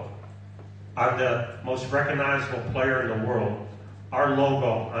logo on the most recognizable player in the world, our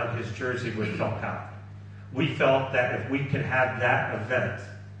logo on his jersey with Falcao? We felt that if we could have that event,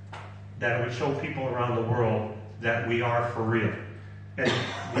 that it would show people around the world that we are for real. And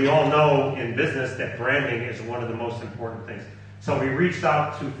we all know in business that branding is one of the most important things. So we reached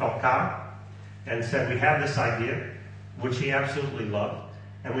out to Falcao and said, we have this idea, which he absolutely loved.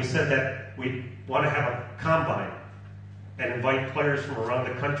 And we said that we want to have a combine and invite players from around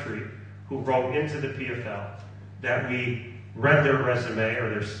the country who wrote into the PFL, that we read their resume or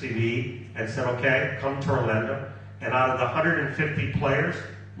their CV and said, okay, come to Orlando. And out of the 150 players,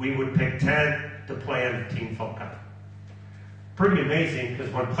 we would pick 10 to play on Team Falcao. Pretty amazing,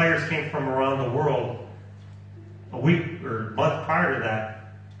 because when players came from around the world, a week or a month prior to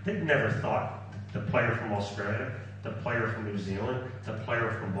that, they never thought the player from Australia, the player from New Zealand, the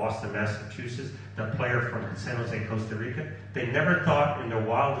player from Boston, Massachusetts, the player from San Jose, Costa Rica, they never thought in their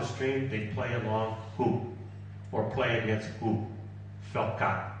wildest dream they'd play along who? Or play against who?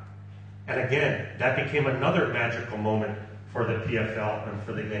 Falcao. And again, that became another magical moment for the PFL and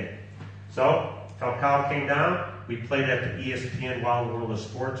for the game. So, Falcao came down. We played at the ESPN Wild World of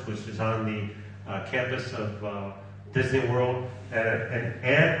Sports, which is on the campus of Disney World.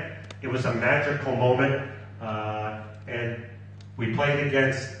 And it was a magical moment. And we played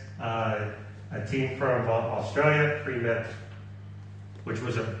against a team from Australia, Fremantle, which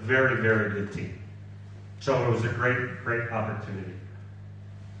was a very, very good team. So it was a great, great opportunity.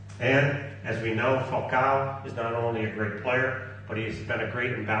 And as we know, Falcao is not only a great player, but he has been a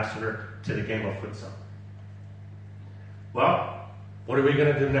great ambassador to the game of futsal. Well, what are we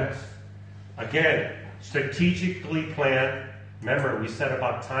going to do next? Again, strategically plan. Remember, we said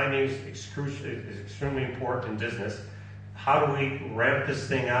about timing is extremely important in business. How do we ramp this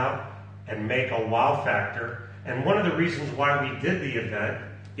thing out and make a wow factor? And one of the reasons why we did the event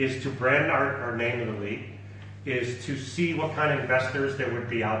is to brand our name in the league, is to see what kind of investors there would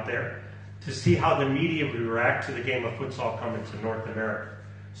be out there, to see how the media would react to the game of futsal coming to North America.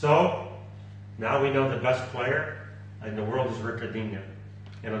 So, now we know the best player in the world is Ricardinho.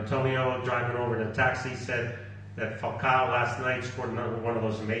 And Antonio, driving over in a taxi, said that Falcao last night scored another one of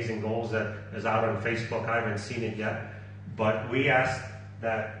those amazing goals that is out on Facebook. I haven't seen it yet. But we asked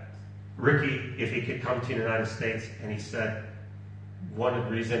that Ricky if he could come to the United States, and he said, one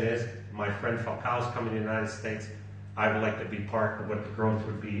reason is, my friend Falcao's coming to the United States. I would like to be part of what the growth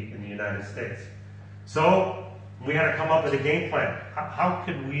would be in the United States. So we had to come up with a game plan. How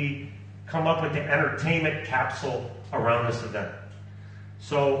could we come up with the entertainment capsule around this event?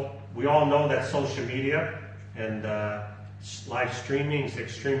 So we all know that social media and live streaming is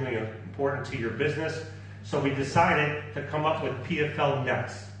extremely important to your business. So we decided to come up with PFL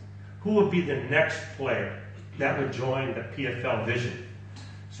Next. Who would be the next player that would join the PFL vision?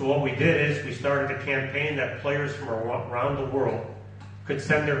 So what we did is we started a campaign that players from around the world could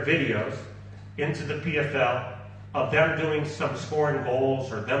send their videos into the PFL of them doing some scoring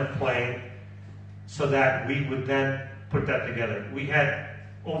goals or them playing, so that we would then put that together. We had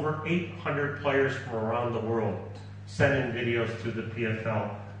over 800 players from around the world sending videos to the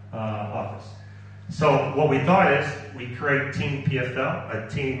PFL office. So what we thought is we create Team PFL, a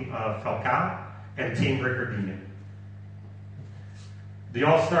Team Falcao, and Team Ricardinho. The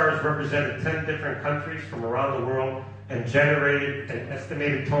All-Stars represented 10 different countries from around the world and generated an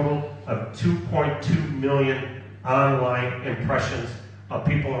estimated total of 2.2 million online impressions of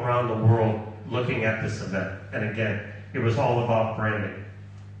people around the world looking at this event. And again, it was all about branding.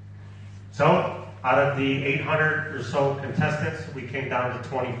 So, out of the 800 or so contestants, we came down to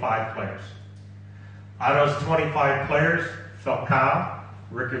 25 players. Out of those 25 players, Falcao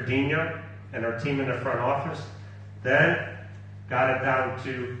Ricardinho, and our team in the front office. Then got it down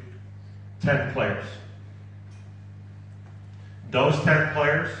to 10 players. Those 10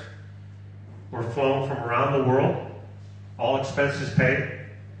 players were flown from around the world, all expenses paid.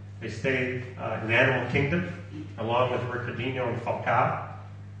 They stayed in the Animal Kingdom, along with Ricardinho and Falcao,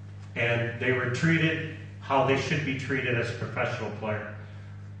 and they were treated how they should be treated as a professional player.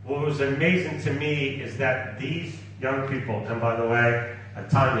 What was amazing to me is that these young people, and by the way,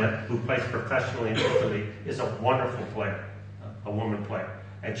 Tanya, who plays professionally in Italy, is a wonderful player, a woman player,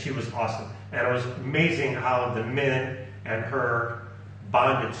 and she was awesome. And it was amazing how the men and her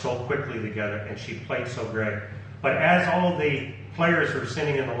bonded so quickly together, and she played so great. But as all the players were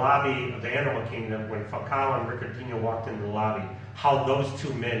sitting in the lobby of the Animal Kingdom, when Falcao and Ricardinho walked into the lobby, how those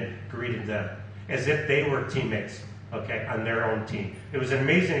two men greeted them, as if they were teammates, okay, on their own team. It was an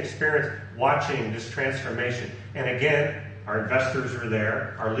amazing experience watching this transformation. And again, our investors were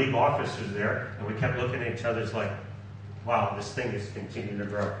there, our league officers were there, and we kept looking at each other like, wow, this thing is continuing to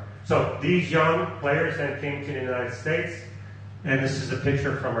grow. So these young players then came to the United States, and this is a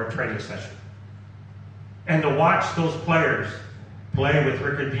picture from our training session. And to watch those players play with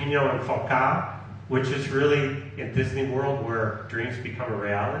Ricardinho and Falcao, which is really in Disney World where dreams become a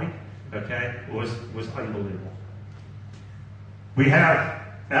reality, okay, was unbelievable. We have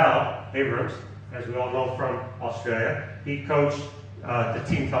Al Abrams, as we all know, from Australia. He coached the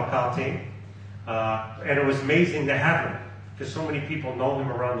Team Falcao team, and it was amazing to have him because so many people know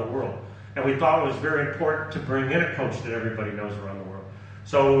him around the world. And we thought it was very important to bring in a coach that everybody knows around the world.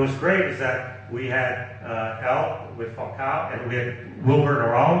 So what was great is that we had Al with Falcao, and we had Wilbert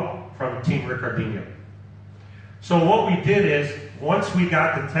Arau from Team Ricardinho. So what we did is, once we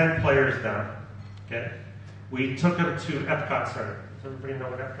got the 10 players down, okay, we took them to Epcot Center. Does everybody know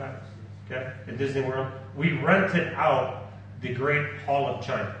what Epcot is? Okay, in Disney World. We rented out the Great Hall of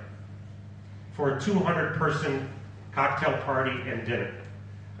China for a 200-person cocktail party and dinner.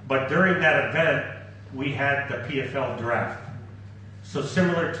 But during that event, we had the PFL draft. So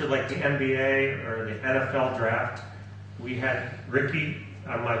similar to like the NBA or the NFL draft, we had Ricky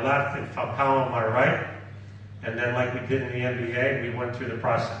on my left and Falcao on my right. And then like we did in the NBA, we went through the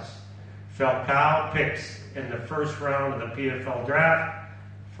process. Falcao picks in the first round of the PFL draft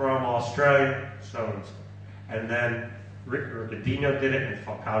from Australia, so-and-so. And then Ricardinho did it and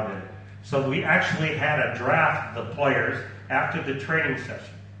Falcao did it. So we actually had a draft of the players after the training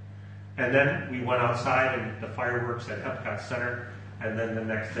session. And then we went outside and the fireworks at Epcot Center, and then the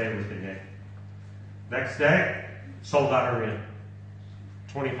next day was the game. Next day, sold out arena,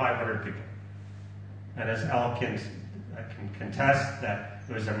 2,500 people. And as Al can contest, that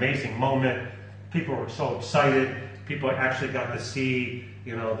it was an amazing moment. People were so excited. People actually got to see,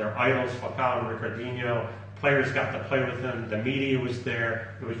 you know, their idols, Falcao and Ricardinho. Players got to play with them. The media was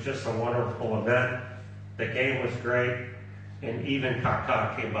there. It was just a wonderful event. The game was great. And even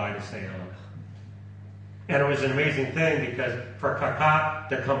Kaká came by to say hello. And it was an amazing thing because for Kaká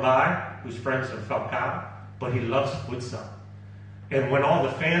to come by, who's friends with Falcao, but he loves futsal. And when all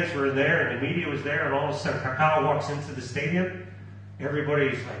the fans were there and the media was there, and all of a sudden Kaká walks into the stadium,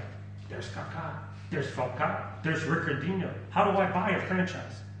 everybody's like, there's Kaká, there's Falcao, there's Ricardinho. How do I buy a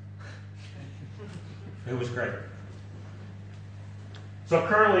franchise? It was great. So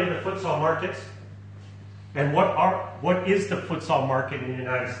currently the futsal markets, and what is the futsal market in the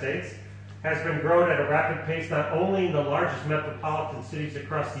United States, has been growing at a rapid pace, not only in the largest metropolitan cities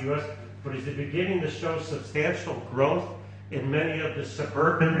across the U.S., but is beginning to show substantial growth in many of the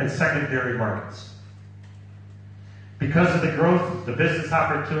suburban and secondary markets. Because of the growth, the business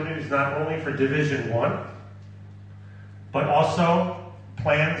opportunities not only for Division I, but also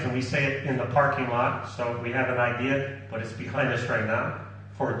plans, and we say it in the parking lot, so we have an idea, but it's behind us right now,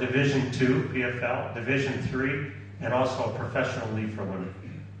 for Division II, PFL, Division III, and also a professional league for women.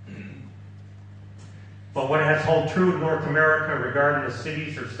 But what has held true in North America regarding the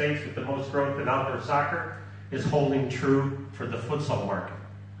cities or states with the most growth in outdoor soccer is holding true for the futsal market.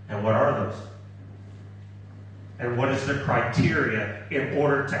 And what are those? And what is the criteria in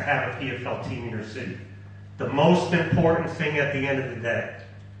order to have a PFL team in your city? The most important thing at the end of the day,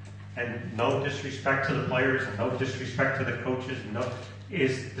 and no disrespect to the players and no disrespect to the coaches,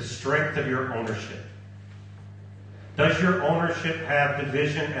 is the strength of your ownership. Does your ownership have the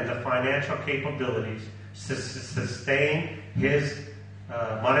vision and the financial capabilities to sustain his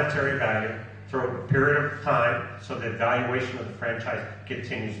monetary value through a period of time so the valuation of the franchise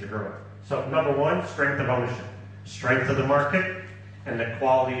continues to grow? So number one, strength of ownership, strength of the market, and the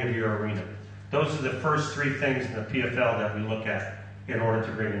quality of your arena. Those are the first three things in the PFL that we look at in order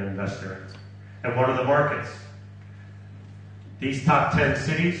to bring an investor in. And what are the markets? These top 10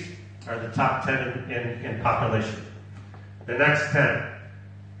 cities are the top 10 in population. The next 10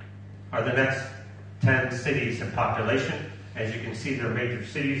 are the next 10 cities in population. As you can see, they're major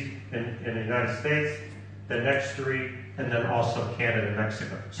cities in the United States. The next 3, and then also Canada and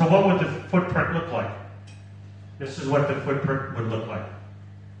Mexico. So what would the footprint look like? This is what the footprint would look like.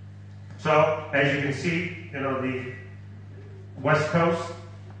 So, as you can see, the West Coast,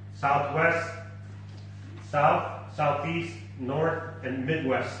 Southwest, South, Southeast, North, and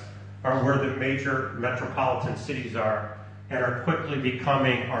Midwest are where the major metropolitan cities are and are quickly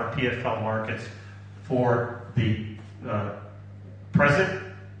becoming our PFL markets for the present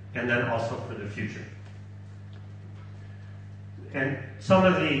and then also for the future. And some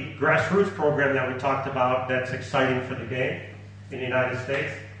of the grassroots program that we talked about that's exciting for the game in the United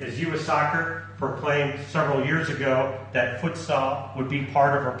States is U.S.A. proclaimed several years ago that futsal would be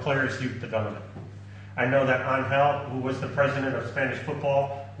part of our players' youth development. I know that Angel, who was the president of Spanish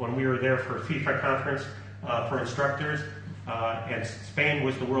football when we were there for a FIFA conference for instructors, and Spain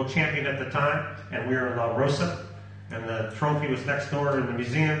was the world champion at the time, and we were in La Rosa, and the trophy was next door in the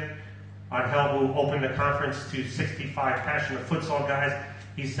museum. Angel, who opened the conference to 65 passionate futsal guys,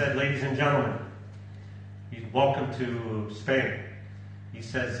 he said, "Ladies and gentlemen, welcome to Spain." He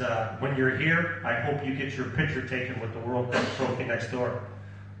says, when you're here, I hope you get your picture taken with the World Cup trophy next door.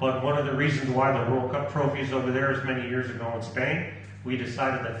 But one of the reasons why the World Cup trophy is over there is many years ago in Spain, we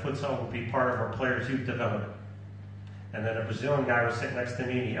decided that futsal would be part of our players' youth development. And then a Brazilian guy was sitting next to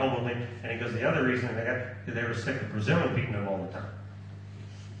me and he elbowed me, and he goes, the other reason they were sick of Brazilian beating them all the time.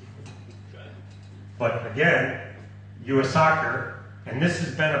 But again, U.S.A., and this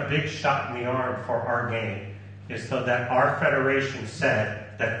has been a big shot in the arm for our game, is so that our federation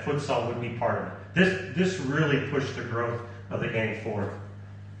said that futsal would be part of it. This really pushed the growth of the game forward.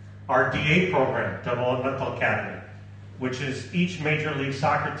 Our DA program, Developmental Academy, which is each Major League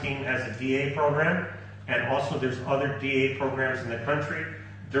Soccer team has a DA program, and also there's other DA programs in the country.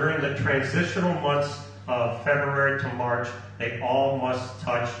 During the transitional months of February to March, they all must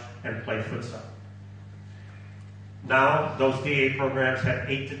touch and play futsal. Now, those DA programs have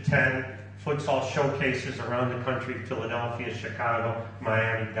 8 to 10 futsal showcases around the country: Philadelphia, Chicago,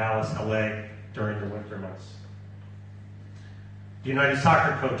 Miami, Dallas, LA, during the winter months. The United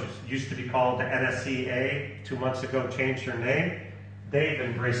Soccer Coaches, used to be called the NSCA, 2 months ago changed their name. They've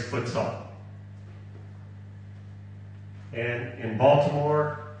embraced futsal. And in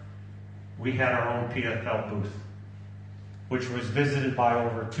Baltimore, we had our own PFL booth, which was visited by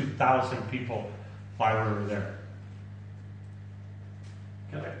over 2,000 people while we were there.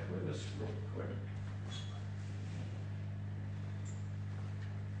 Can I play this real quick?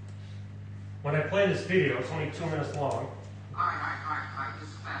 When I play this video, it's only 2 minutes long. All right. This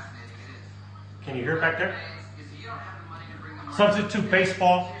is fascinating. It is. Can you hear it back there? Is you don't have the money to bring them. Substitute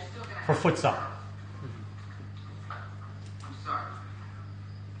baseball for futsal. I'm sorry.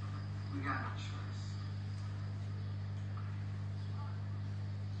 We got no choice.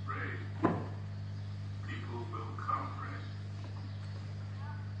 Ray, people will come, Ray.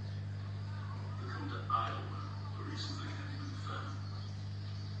 They come to Iowa for reasons they can't even fathom.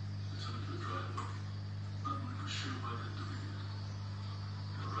 They tell me to drive away, not knowing for sure why they're doing it.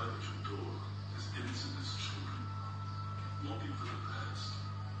 They arrive at your door as innocent as children, longing for the past.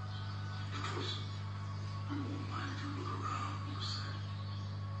 Of course, we won't mind if you look around, you say.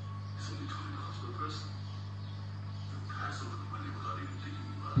 It's only $20 per person. They'll pass over the money without even thinking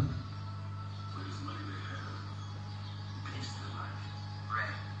about it. Latest money they have, peace their life.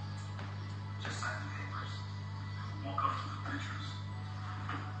 Ray, just sign the papers. Walk out to the pictures.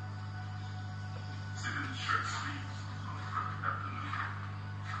 Sit in shirt sleeves on a perfect afternoon.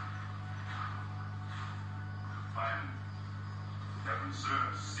 Find have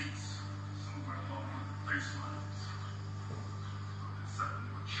reserved seats somewhere along one of the baselines. They sat when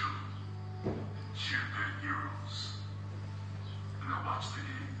they were children and cheered their heroes. And they'll watch the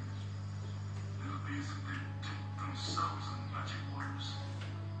game. It'll be as if they dipped themselves in magic waters.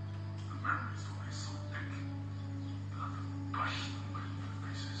 The memories will be so thick, they'll have to brush them away from their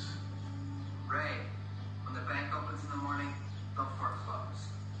faces. Ray, when the bank opens in the morning, they'll foreclose.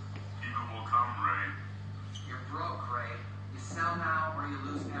 People will come, Ray. You're broke, Ray. You sell now or you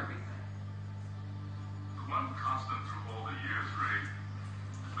lose everything. The one constant through all the years, Ray,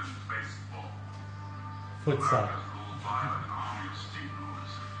 has been baseball. Futsal. America's rolled by like an army of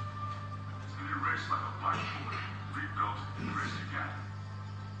steamrollers. It's been erased like a blackboard, rebuilt and erased again.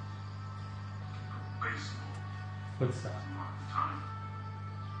 But baseball Futsal. marked the time.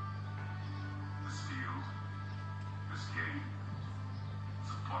 This field, this game, is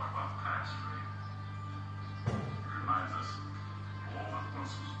a part of our past, Ray. It reminds us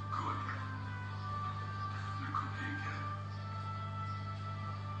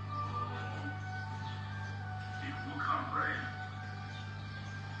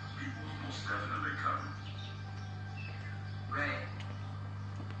most definitely come. Ray,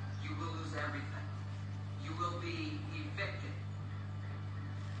 you will lose everything. You will be evicted.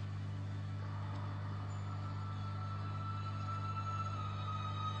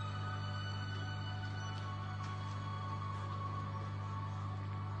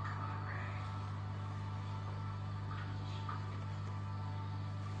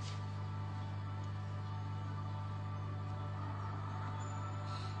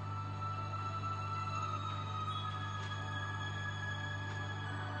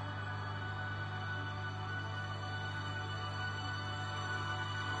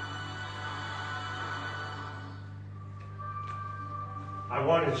 I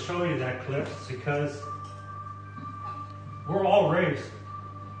wanted to show you that clip because we're all raised.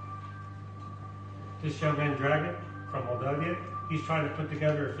 This young man, Dragon, from Moldavia, he's trying to put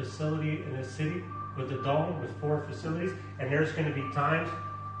together a facility in his city with a dome with 4 facilities, and there's going to be times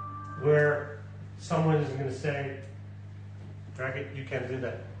where someone is going to say, Dragon, you can't do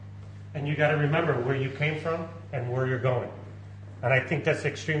that. And you got to remember where you came from and where you're going. And I think that's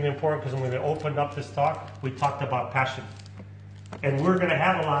extremely important because when we opened up this talk, we talked about passion. And we're going to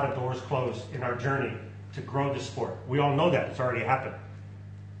have a lot of doors closed in our journey to grow the sport. We all know that. It's already happened.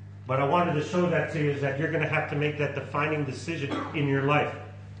 But I wanted to show that to you is that you're going to have to make that defining decision in your life.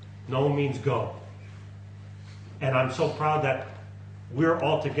 No means go. And I'm so proud that we're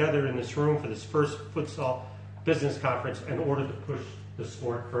all together in this room for this first futsal business conference in order to push the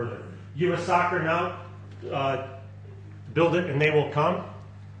sport further. U.S. Soccer now, build it and they will come.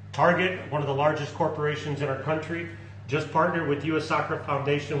 Target, one of the largest corporations in our country, just partnered with U.S. Soccer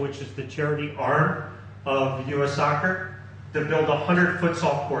Foundation, which is the charity arm of U.S. Soccer, to build 100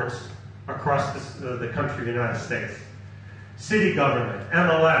 futsal courts across the country of the United States. City government,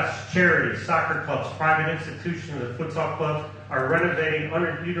 MLS, charities, soccer clubs, private institutions, and futsal clubs are renovating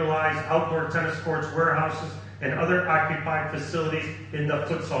underutilized outdoor tennis courts, warehouses, and other occupied facilities in the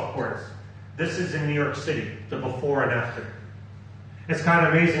futsal courts. This is in New York City, the before and after. It's kind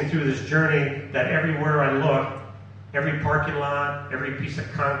of amazing through this journey that everywhere I look, every parking lot, every piece of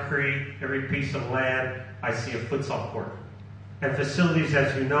concrete, every piece of land, I see a futsal court. And facilities,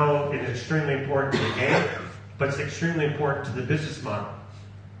 as you know, is extremely important to the game, but it's extremely important to the business model.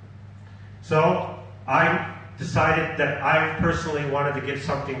 So I decided that I personally wanted to give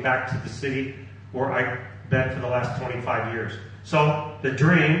something back to the city where I've been for the last 25 years. So the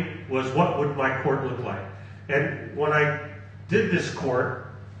dream was, what would my court look like? And when I did this court,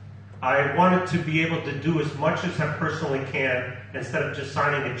 I wanted to be able to do as much as I personally can instead of just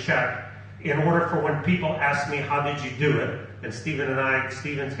signing a check, in order for when people ask me, how did you do it? And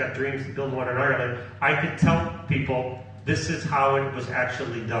Steven's got dreams to build one in Ireland. I could tell people, this is how it was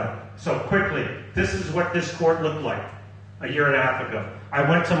actually done. So quickly, this is what this court looked like a year and a half ago. I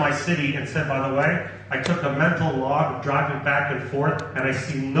went to my city and said, by the way, I took a mental log of driving back and forth, and I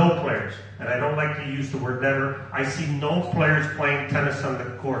see no players. And I don't like to use the word never. I see no players playing tennis on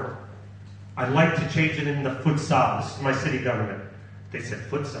the court. I'd like to change it into futsal. This is my city government. They said,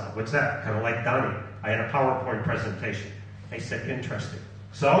 futsal, what's that? Kind of like Donnie. I had a PowerPoint presentation. They said, interesting.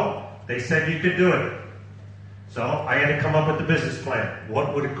 So they said you could do it. So I had to come up with the business plan.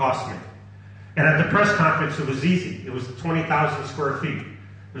 What would it cost me? And at the press conference, it was easy. It was 20,000 square feet.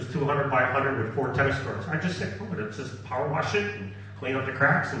 It was 200 by 100 with 4 tennis courts. I just said, oh, let's just power wash it and clean up the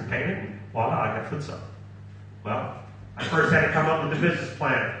cracks and paint it, and voila, I got futsal. Well, I first had to come up with the business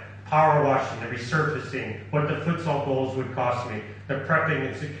plan. Power washing, the resurfacing, what the futsal goals would cost me, the prepping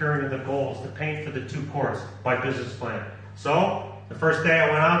and securing of the goals, the paint for the 2 courts by business plan. So, the first day I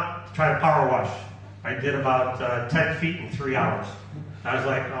went out to try to power wash. I did about 10 feet in 3 hours. I was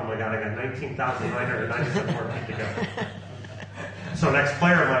like, oh my God, I got 19,997 more feet to go. So next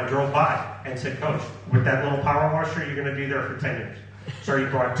player of mine drove by and said, Coach, with that little power washer, you're going to be there for 10 years. So he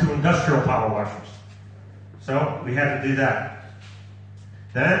brought 2 industrial power washers. So we had to do that.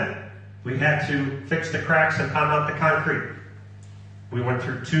 Then we had to fix the cracks and pound out the concrete. We went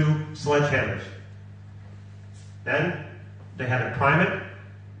through 2 sledgehammers. Then they had to prime it,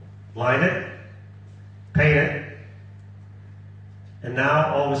 line it, paint it, and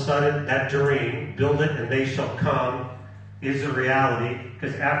now all of a sudden that dream, build it and they shall come, is a reality,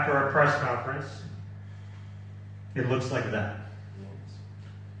 because after our press conference, it looks like that.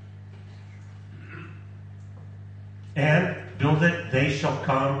 And build it, they shall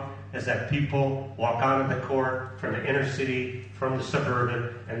come, is that people walk out of the court from the inner city, from the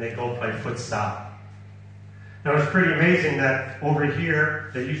suburban, and they go play futsal. Now it's pretty amazing that over here,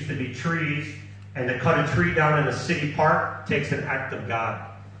 there used to be trees, and to cut a tree down in a city park takes an act of God.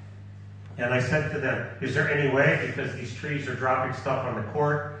 And I said to them, is there any way, because these trees are dropping stuff on the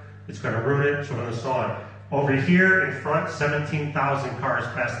court, it's going to ruin it, so and so on. Over here in front, 17,000 cars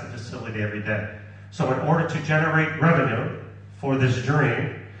pass the facility every day. So in order to generate revenue for this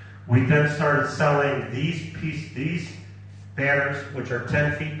dream, we then started selling these banners, which are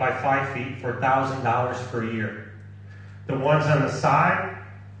 10 feet by 5 feet, for $1,000 per year. The ones on the side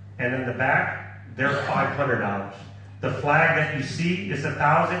and in the back, they're $500. The flag that you see is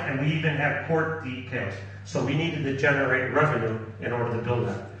 $1,000, and we even have court details. So we needed to generate revenue in order to build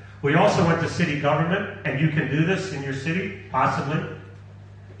that. We also went to city government, and you can do this in your city, possibly,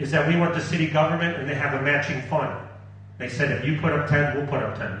 is that we went to city government and they have a matching fund. They said, if you put up 10, we'll put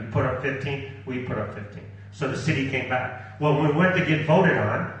up 10. You put up 15, we put up 15. So the city came back. Well, when we went to get voted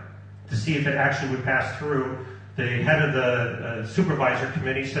on to see if it actually would pass through, the head of the supervisor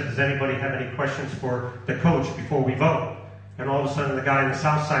committee said, does anybody have any questions for the coach before we vote? And all of a sudden, the guy on the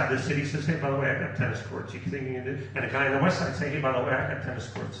south side of the city says, hey, by the way, I got tennis courts. You can think you can do. And the guy on the west side says, hey, by the way, I got tennis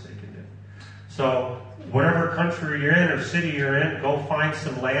courts they can do. So whatever country you're in or city you're in, go find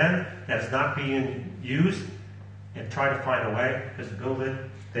some land that's not being used and try to find a way, because build it,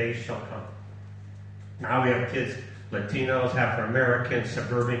 they shall come. Now we have kids, Latinos, Afro-Americans,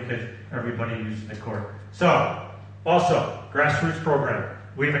 suburban kids, everybody using the court. So, also, grassroots program.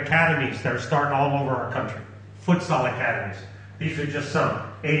 We have academies that are starting all over our country. Futsal academies. These are just some.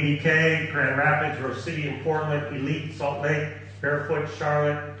 ABK, Grand Rapids, Rose City in Portland, Elite, Salt Lake, Barefoot,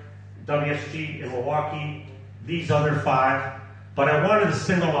 Charlotte, WSG in Milwaukee, these other 5. But I wanted to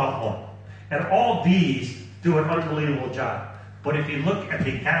single out one. And all these do an unbelievable job. But if you look at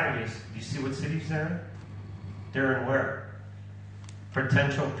the academies, do you see what cities they're in? They're in where?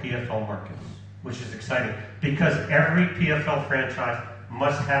 Potential PFL markets, which is exciting. Because every PFL franchise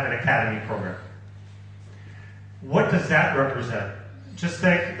must have an academy program. What does that represent? Just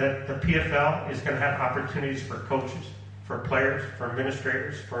think that the PFL is going to have opportunities for coaches, for players, for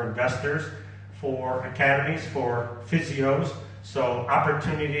administrators, for investors, for academies, for physios. So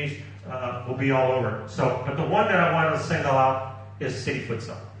opportunities will be all over. So, but the one that I wanted to single out is City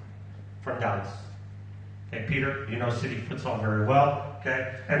Futsal from Dallas. Okay, Peter, you know City Futsal very well.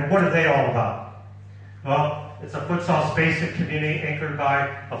 Okay, and what are they all about? Well, it's a futsal space and community anchored by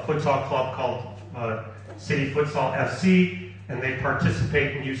a futsal club called City Futsal FC, and they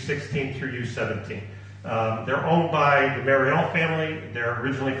participate in U16 through U17. They're owned by the Mariel family. They're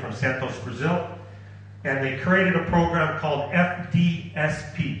originally from Santos, Brazil. And they created a program called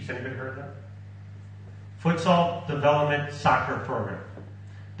FDSP. Has anybody heard of that? Futsal Development Soccer Program.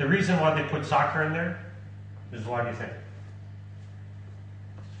 The reason why they put soccer in there is, why do you think?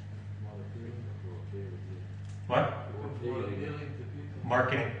 What?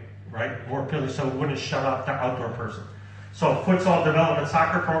 Marketing, right? More appealing, so it wouldn't shut off the outdoor person. So Futsal Development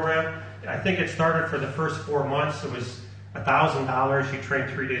Soccer Program, I think it started for the first 4 months. It was $1,000. You train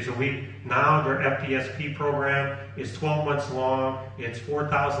 3 days a week. Now their FDSP program is 12 months long. It's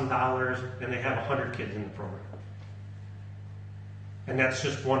 $4,000, and they have 100 kids in the program. And that's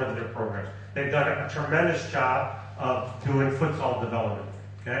just one of their programs. They've done a tremendous job of doing futsal development.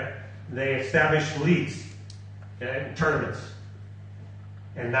 Okay, they established leagues, okay, and tournaments,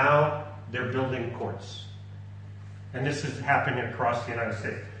 and now they're building courts. And this is happening across the United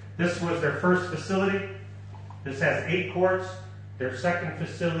States. This was their first facility. This has 8 courts, their second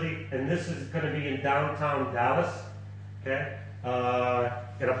facility, and this is going to be in downtown Dallas, okay,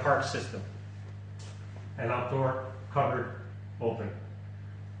 in a park system. An outdoor, covered, open.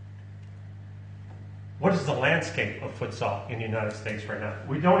 What is the landscape of futsal in the United States right now?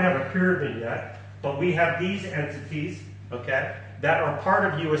 We don't have a pyramid yet, but we have these entities, okay, that are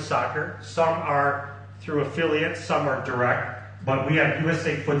part of U.S. Soccer. Some are through affiliates, some are direct. But we have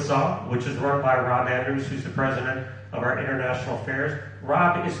U.S.A. Futsal, which is run by Rob Andrews, who's the president of our international affairs.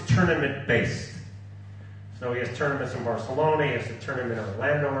 Rob is tournament-based. So he has tournaments in Barcelona, he has a tournament in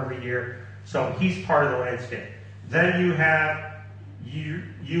Orlando every year. So he's part of the landscape. Then you have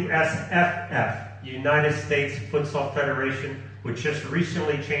USFF, United States Futsal Federation, which just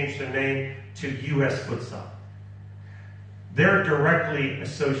recently changed their name to U.S. Futsal. They're directly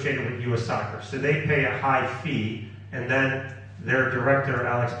associated with U.S. Soccer, so they pay a high fee, and then their director,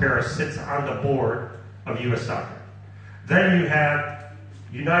 Alex Paris, sits on the board of U.S. Soccer. Then you have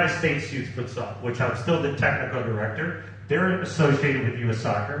United States Youth Futsal, which I'm still the technical director. They're associated with U.S.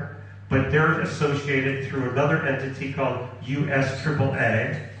 Soccer, but they're associated through another entity called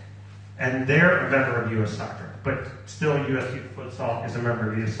U.S.AAA, and they're a member of U.S. Soccer. But still, U.S. Youth Futsal is a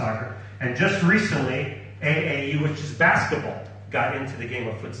member of U.S. Soccer. And just recently, AAU, which is basketball, got into the game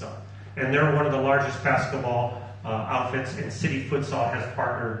of futsal. And they're one of the largest basketball outfits, and City Futsal has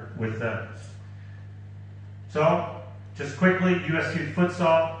partnered with them. So, just quickly, U.S. Youth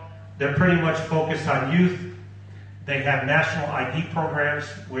Futsal, They're pretty much focused on youth. They have national ID programs,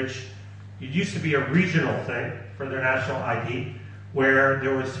 which it used to be a regional thing for their national ID, where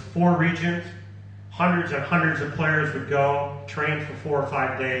there was 4 regions, hundreds and hundreds of players would go, train for 4 or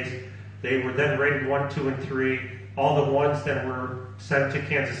 5 days. They were then rated 1, 2, and 3. All the ones that were sent to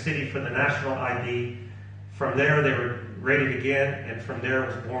Kansas City for the national ID. From there, they were rated again, and from there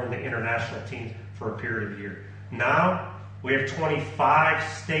was born the international team for a period of a year. Now, we have 25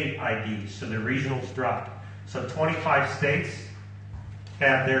 state IDs, so the regionals dropped. So 25 states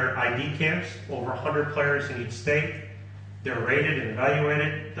have their ID camps, over 100 players in each state. They're rated and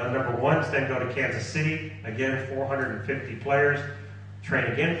evaluated. The number ones then go to Kansas City, again 450 players, train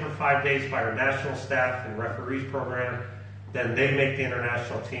again for 5 days by our national staff and referees program. Then they make the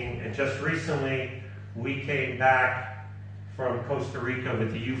international team. And just recently, we came back from Costa Rica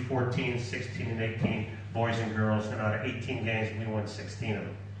with the U14, 16, and 18 boys and girls, and out of 18 games, we won 16 of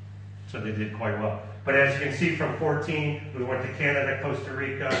them. So they did quite well. But as you can see, from 14, we went to Canada, Costa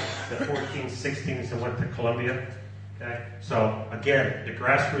Rica. The 14, 16s, and went to Colombia. Okay? So again, the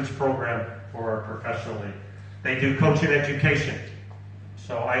grassroots program for our professional league. They do coaching education.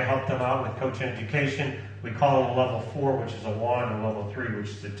 So I help them out with coaching education. We call it a level 4, which is a 1, and level 3, which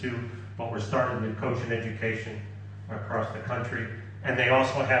is a 2. But we're starting to do coaching education across the country. And they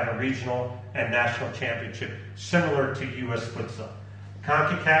also have a regional and national championship similar to U.S. Futsal.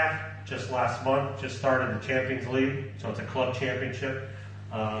 CONCACAF, just last month, just started the Champions League. So it's a club championship.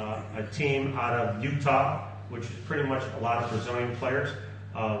 A team out of Utah, which is pretty much a lot of Brazilian players,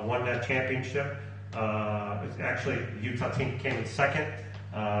 won that championship. Actually, the Utah team came in second.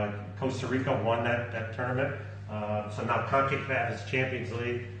 Costa Rica won that tournament. So now CONCACAF is Champions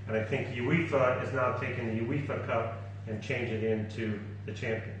League, and I think UEFA is now taking the UEFA Cup and change it into the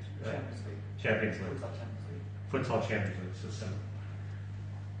Champions League. Champions League. Futsal Champions League.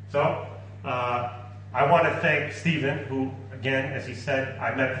 So I want to thank Stephen, who, again, as he said,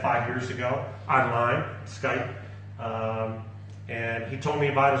 I met 5 years ago online, Skype. And he told me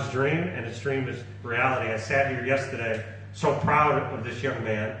about his dream, and his dream is reality. I sat here yesterday so proud of this young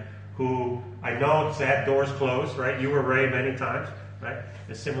man who I know has had doors closed, right? You were Ray many times, right?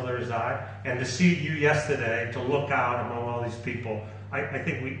 As similar as I. And to see you yesterday, to look out among all these people, I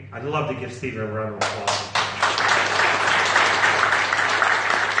think I'd love to give Stephen a round of applause.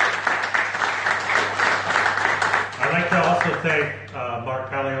 I'd like to also thank Mark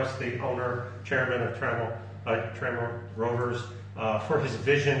Palios, the owner, chairman of Tranmere Rovers, for his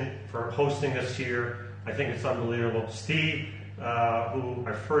vision for hosting us here. I think it's unbelievable. Steve, who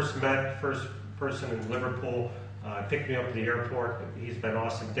I first met, first person in Liverpool, picked me up at the airport. He's been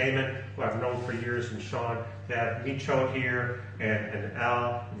awesome. Damon, who I've known for years, and Sean, to have Micho here, and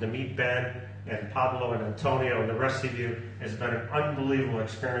Al, and to meet Ben, and Pablo, and Antonio, and the rest of you, has been an unbelievable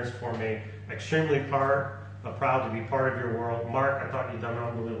experience for me. Extremely proud to be part of your world. Mark, I thought you'd done an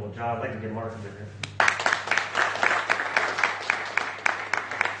unbelievable job. I'd like to get Mark in here.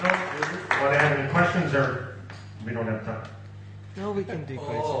 So, want to have any questions, or we don't have time? No, we can do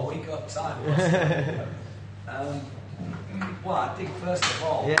questions. Oh, we got time. Well, I think first of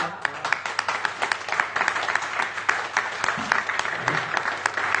all, yeah.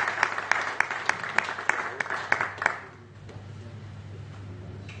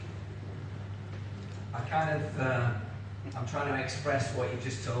 I'm trying to express what you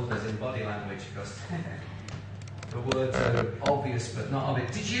just told us in body language, because the words are obvious but not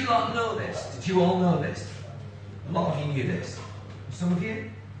obvious. Did you not know this? Did you all know this? A lot of you knew this. Some of you?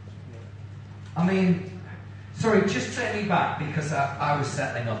 I mean, sorry, just take me back, because I was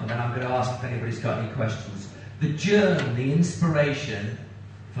settling up, and then I'm going to ask if anybody's got any questions. The germ, the inspiration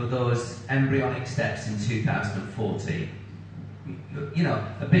for those embryonic steps in 2014. You know,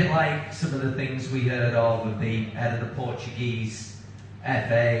 a bit like some of the things we heard of the head of the Portuguese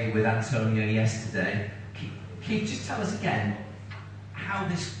FA with Antonio yesterday. Keith, just tell us again how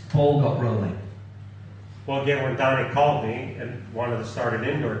this ball got rolling. Well, again, when Donnie called me and wanted to start an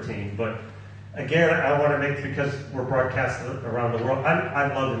indoor team, but again, I want to make, because we're broadcast around the world,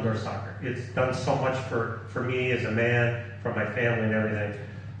 I love indoor soccer. It's done so much for me as a man, for my family and everything.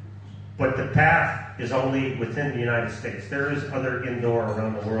 But the path is only within the United States. There is other indoor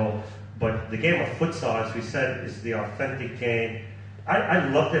around the world, but the game of futsal, as we said, is the authentic game. I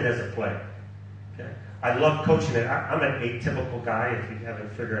loved it as a player. Okay? I love coaching it. I'm an atypical guy, if you haven't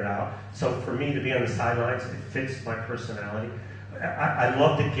figured it out. So for me to be on the sidelines, it fits my personality. I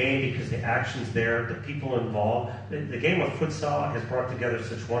love the game because the action's there, the people involved. The game of futsal has brought together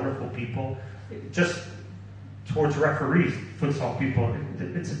such wonderful people. Just towards referees, futsal people,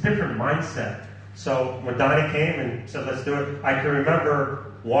 it's a different mindset So when Donnie came and said, let's do it, I can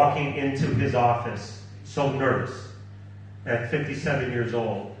remember walking into his office so nervous at 57 years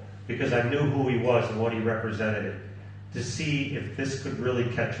old because I knew who he was and what he represented to see if this could really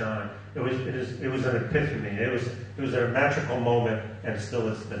catch on. It was an epiphany. It was a magical moment, and it still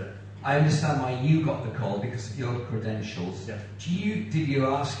is today. I understand why you got the call because of your credentials. Yeah. Did you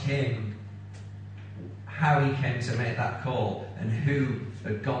ask him how he came to make that call and who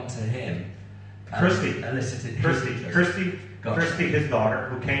had gone to him? Christy, Elicited Christy, his daughter,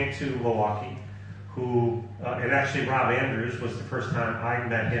 who came to Milwaukee, and actually Rob Andrews was the first time I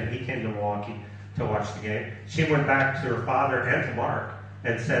met him. He came to Milwaukee to watch the game. She went back to her father and to Mark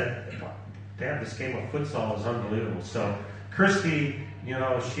and said, Dad, this game of futsal is unbelievable. So Christy,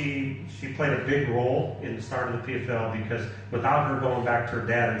 she played a big role in the start of the PFL because without her going back to her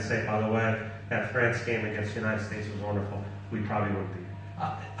dad and say, by the way, that France game against the United States was wonderful, we probably wouldn't be.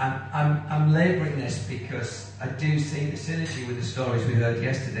 I'm labouring this because I do see the synergy with the stories we heard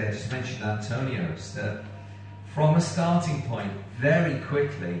yesterday. I just mentioned Antonio's, that from a starting point, very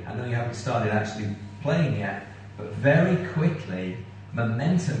quickly, I know you haven't started actually playing yet, but very quickly,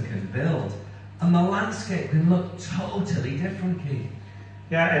 momentum can build. And the landscape can look totally different, Keith.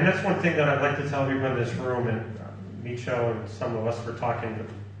 Yeah, and that's one thing that I'd like to tell everyone in this room, and Micho and some of us were talking,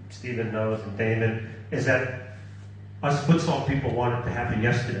 Stephen knows, and Damon, is that us futsal people want it to happen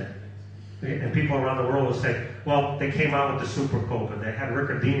yesterday. And people around the world will say, well, they came out with the Super Copa, they had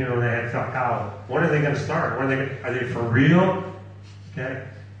Ricardinho, and they had Falcao. When are they going to start? Are they for real? Okay.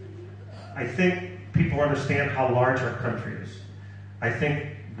 I think people understand how large our country is. I think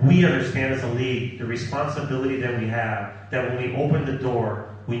we understand as a league the responsibility that we have, that when we open the door,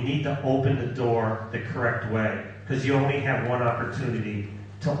 we need to open the door the correct way, because you only have one opportunity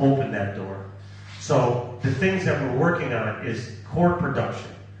to open that door. So the things that we're working on is court production.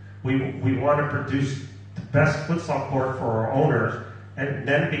 We want to produce the best futsal court for our owners and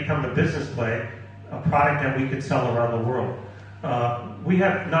then become the business play, a product that we could sell around the world. We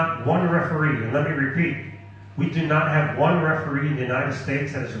have not one referee, and let me repeat, we do not have one referee in the United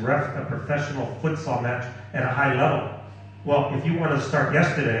States that has ref a professional futsal match at a high level. Well, if you want to start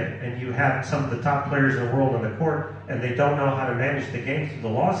yesterday and you have some of the top players in the world on the court and they don't know how to manage the game through the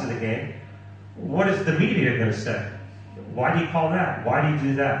laws of the game, what is the media going to say? Why do you call that? Why do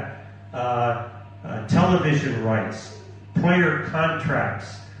you do that? Television rights, player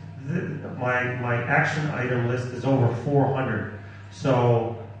contracts. My action item list is over 400.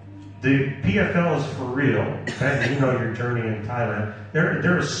 So the PFL is for real. Ben, you know your journey in Thailand.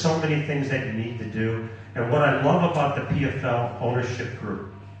 There are so many things that you need to do. And what I love about the PFL ownership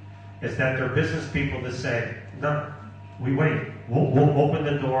group is that they're business people that say, no, we wait. We'll open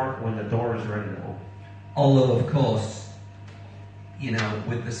the door when the door is ready to open. Although, of course,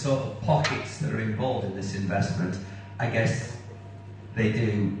 with the sort of pockets that are involved in this investment, I guess they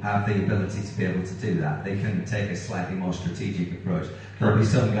do have the ability to be able to do that. They can take a slightly more strategic approach. There'll be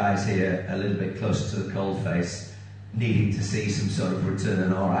some guys here a little bit closer to the coalface, needing to see some sort of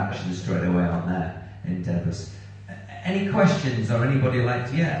return or action straight away on their endeavours. Any questions or anybody like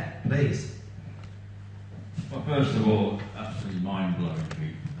to? Yeah, please. Well, first of all, absolutely mind-blowing,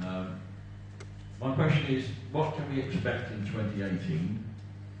 Pete. My question is, what can we expect in 2018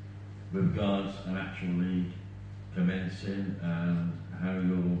 with regards to an actual league commencing, and how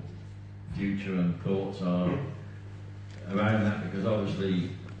your future and thoughts are around that? Because obviously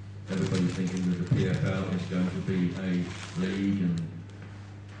everybody's thinking that the PFL is going to be a league, and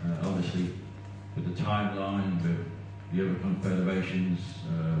obviously with the timeline, with the other confederations'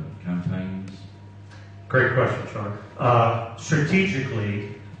 campaigns. Great question, Sean.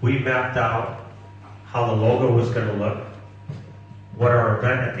 Strategically, we mapped out how the logo was going to look, what our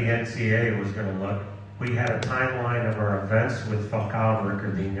event at the NCAA was going to look. We had a timeline of our events with Falcao and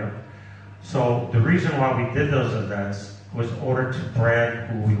Ricardinho. So the reason why we did those events was in order to brand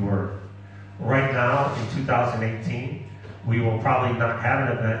who we were. Right now, in 2018, we will probably not have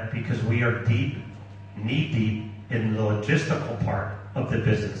an event because we are knee-deep in the logistical part of the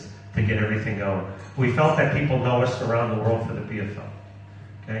business to get everything going. We felt that people know us around the world for the PFL.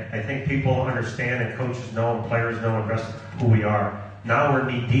 Okay? I think people understand, and coaches know, and players know, investors, who we are. Now we're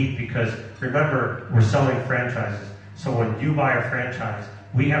knee-deep because, remember, we're selling franchises. So when you buy a franchise,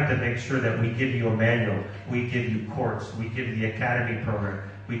 we have to make sure that we give you a manual, we give you courts, we give you the academy program,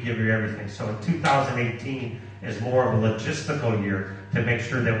 we give you everything. So in 2018 is more of a logistical year to make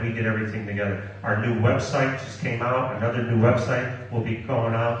sure that we get everything together. Our new website just came out. Another new website will be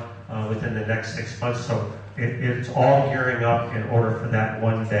going out within the next 6 months. So it's all gearing up in order for that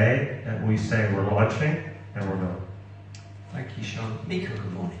one day that we say we're launching and we're going. Thank you, Sean. Miko,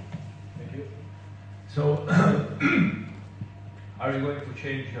 good morning. Thank you. So, are you going to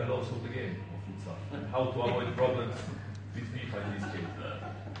change the laws of the game of futsal? And how to avoid problems with FIFA in this case?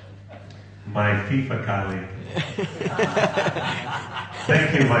 My FIFA colleague.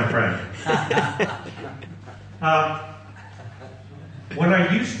 Thank you, my friend. When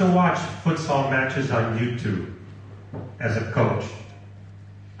I used to watch futsal matches on YouTube as a coach,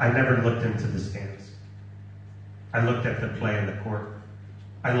 I never looked into the stands. I looked at the play in the court.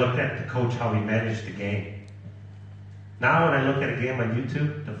 I looked at the coach, how he managed the game. Now when I look at a game on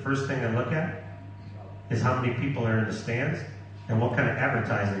YouTube, the first thing I look at is how many people are in the stands and what kind of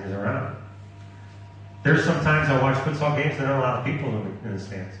advertising is around. There's sometimes I watch futsal games and there are a lot of people in the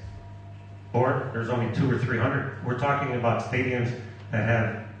stands. Or there's only 200 or 300. We're talking about stadiums that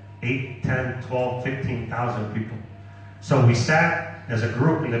have 8, 10, 12, 15,000 people. So we sat as a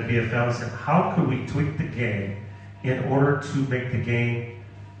group in the PFL and said, how could we tweak the game in order to make the game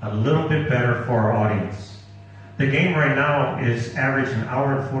a little bit better for our audience? The game right now is average an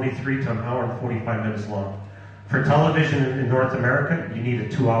hour and 43 to an hour and 45 minutes long. For television in North America, you need a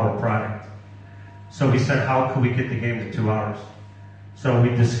 2-hour product. So we said, how could we get the game to 2 hours? So we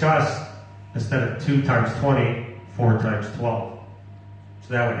discussed, instead of 2 times 20, 4 times 12.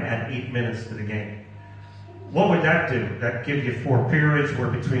 So that would add 8 minutes to the game. What would that do? That give you 4 periods, where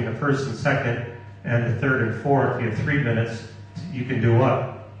between the first and second and the third and fourth, you have 3 minutes. You can do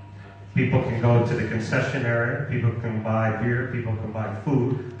what? People can go to the concession area, people can buy beer, people can buy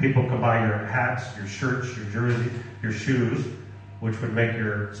food, people can buy your hats, your shirts, your jersey, your shoes, which would make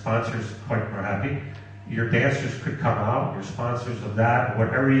your sponsors quite more happy. Your dancers could come out, your sponsors of that,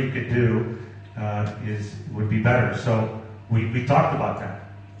 whatever you could do would be better. So we talked about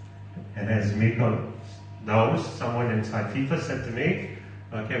that. And as Miko knows, someone inside FIFA said to me,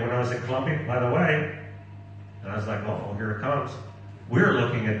 okay, when I was in Colombia, by the way, and I was like, oh, here it comes. We're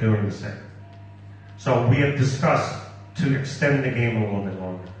looking at doing the same. So we have discussed to extend the game a little bit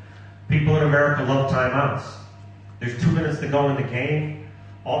longer. People in America love timeouts. There's 2 minutes to go in the game.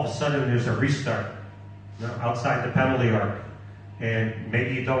 All of a sudden, there's a restart outside the penalty arc. And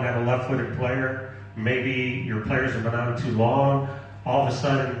maybe you don't have a left-footed player. Maybe your players have been on too long. All of a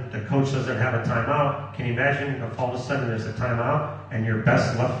sudden, the coach doesn't have a timeout. Can you imagine if all of a sudden there's a timeout and your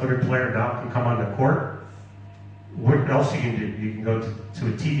best left-footed player now can come on the court? What else you can do? You can go to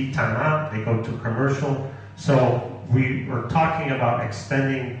a TV timeout. They go to a commercial. So we were talking about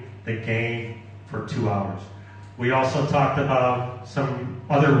extending the game for 2 hours. We also talked about some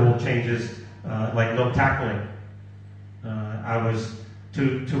other rule changes, like no tackling. I was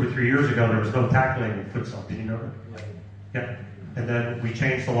two or 3 years ago, there was no tackling in futsal. Did you know that? Yeah. And then we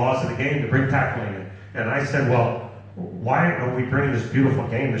changed the laws of the game to bring tackling in. And I said, well, why are we bringing this beautiful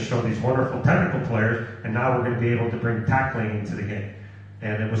game to show these wonderful technical players, and now we're going to be able to bring tackling into the game?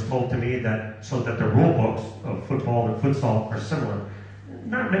 And it was told to me that so that the rule books of football and futsal are similar.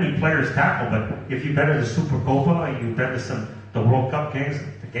 Not many players tackle, but if you've been to the Supercopa, you've been to the World Cup games,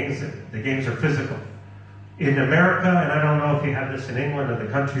 the games are physical. In America, and I don't know if you have this in England or the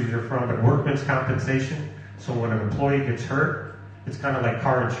countries you're from, but workman's compensation. So when an employee gets hurt, it's kind of like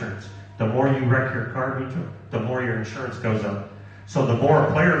car insurance. The more you wreck your car, the more your insurance goes up. So the more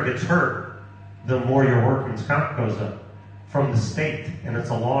a player gets hurt, the more your workman's comp goes up from the state. And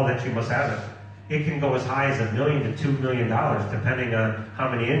it's a law that you must have it. It can go as high as $1 million to $2 million, depending on how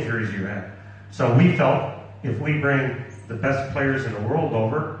many injuries you have. So we felt if we bring the best players in the world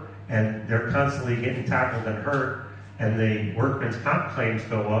over, and they're constantly getting tackled and hurt, and the workman's comp claims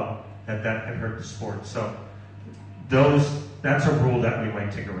go up, that can hurt the sport. So that's a rule that we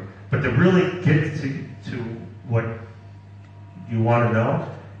might take away. But to really get to what you want to know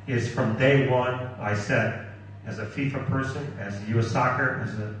is from day one, I said, as a FIFA person, as U.S. Soccer,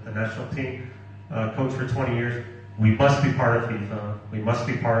 as the national team coach for 20 years, we must be part of FIFA, we must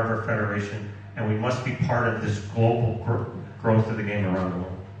be part of our federation, and we must be part of this global growth of the game around the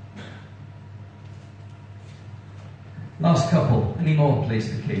world. Last couple. Any more,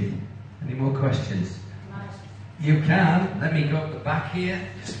 please, for Keith? Any more questions? You can. Let me go up the back here,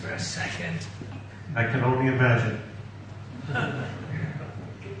 just for a second. I can only imagine.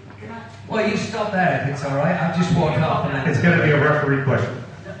 Well, you stop there if it's all right. I've just walked up. It's going to be a referee question.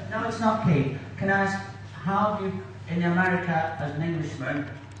 No, it's not, Keith. Can I ask, how do you, in America, as an Englishman,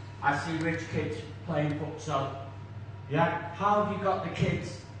 I see rich kids playing futsal. Yeah? How have you got the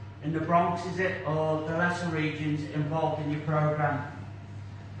kids in the Bronx, is it, or the lesser regions involved in your program?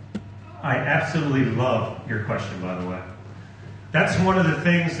 I absolutely love your question, by the way. That's one of the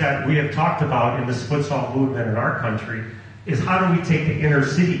things that we have talked about in this futsal movement in our country, is how do we take the inner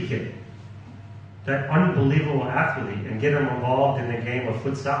city kid, that unbelievable athlete, and get him involved in the game of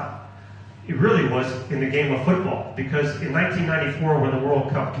futsal. it really was in the game of football, because in 1994 when the World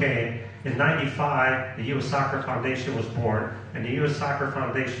Cup came, in 95 the U.S. Soccer Foundation was born, and the U.S. Soccer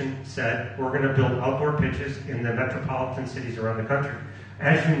Foundation said we're going to build outdoor pitches in the metropolitan cities around the country.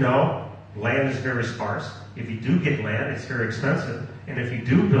 As you know, land is very sparse. If you do get land, it's very expensive, and if you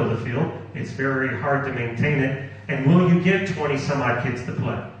do build a field, it's very hard to maintain it, and will you get 20 some odd kids to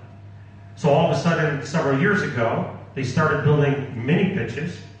play? So all of a sudden, several years ago, they started building mini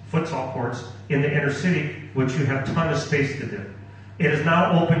pitches, futsal courts, in the inner city, which you have a ton of space to do. It is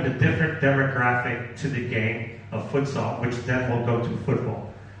now opened a different demographic to the game of futsal, which then will go to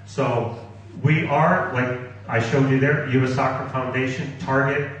football. So we are, like I showed you there, U.S. Soccer Foundation,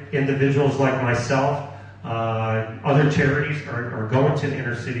 target individuals like myself, other charities are going to the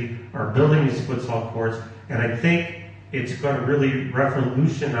inner city, are building these futsal courts, and I think it's going to really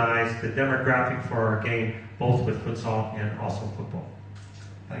revolutionize the demographic for our game, both with futsal and also football.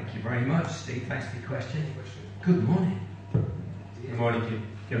 Thank you very much, Steve. Thanks for your question. Good morning. Good morning, Keith.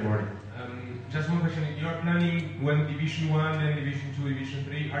 Good morning. Just one question. You are planning, when Division 1 and Division 2, Division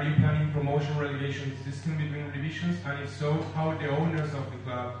 3, are you planning promotion relegation system between divisions? And if so, how the owners of the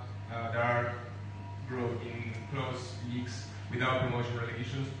club that are brought in close leagues without promotion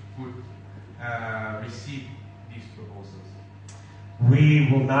relegations would receive these proposals? We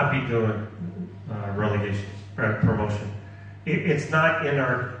will not be doing relegation promotion. It's not in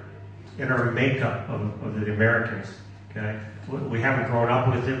our makeup of the Americans. Okay, we haven't grown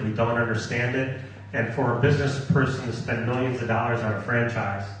up with it. We don't understand it. And for a business person to spend millions of dollars on a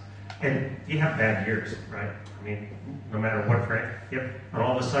franchise, and you have bad years, right? I mean, no matter what and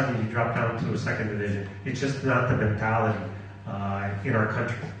all of a sudden you drop down to a second division. It's just not the mentality in our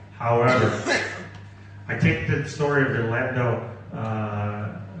country. However, I take the story of the Orlando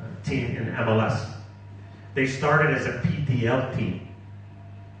team in MLS. They started as a PDL team.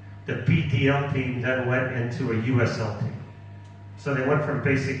 The PDL team then went into a USL team. So they went from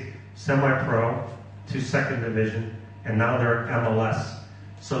basic semi-pro to second division, and now they're MLS.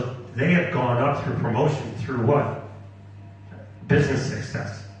 So they have gone up through promotion through what? Business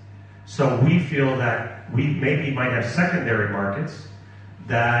success. So we feel that we maybe might have secondary markets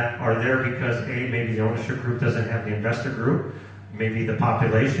that are there because A, maybe the ownership group doesn't have the investor group, maybe the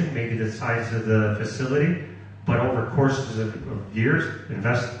population, maybe the size of the facility, but over courses of years,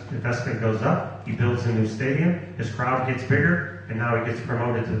 investment goes up, he builds a new stadium, his crowd gets bigger, and now he gets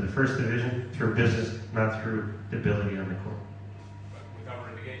promoted to the first division through business, not through the ability on the court. But without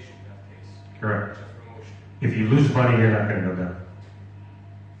relegation in that case? Correct. Just promotion. If you lose money, you're not going to go down.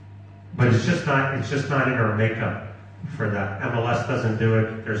 But it's just not in our makeup for that. MLS doesn't do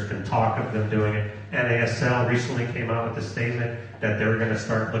it. There's been talk of them doing it. NASL recently came out with a statement that they're going to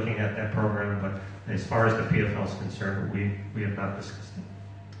start looking at that program, but as far as the PFL is concerned, we have not discussed it.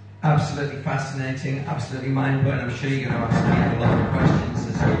 Absolutely fascinating, absolutely mind-blowing. I'm sure you're going to ask me a lot of questions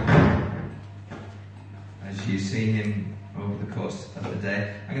as you see him over the course of the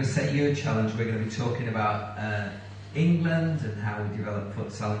day. I'm going to set you a challenge. We're going to be talking about England and how we develop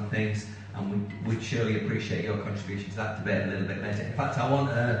futsal and things, and we'd surely appreciate your contribution to that debate a little bit later. In fact, I want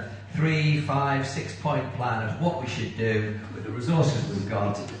a 3, 5, 6 point plan of what we should do with the resources we've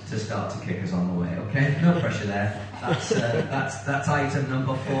got to start to kick us on the way. Okay, no pressure there. That's item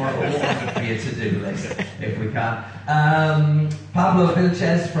number 4 on the for your to-do list, if we can. Pablo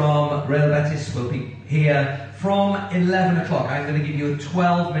Vilches from Real Betis will be here from 11 o'clock. I'm going to give you a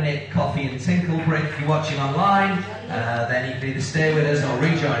 12-minute coffee and tinkle break if you're watching online. Then you can either stay with us or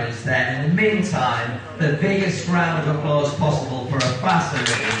rejoin us then. In the meantime, the biggest round of applause possible for a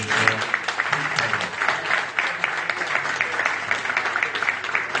fascinating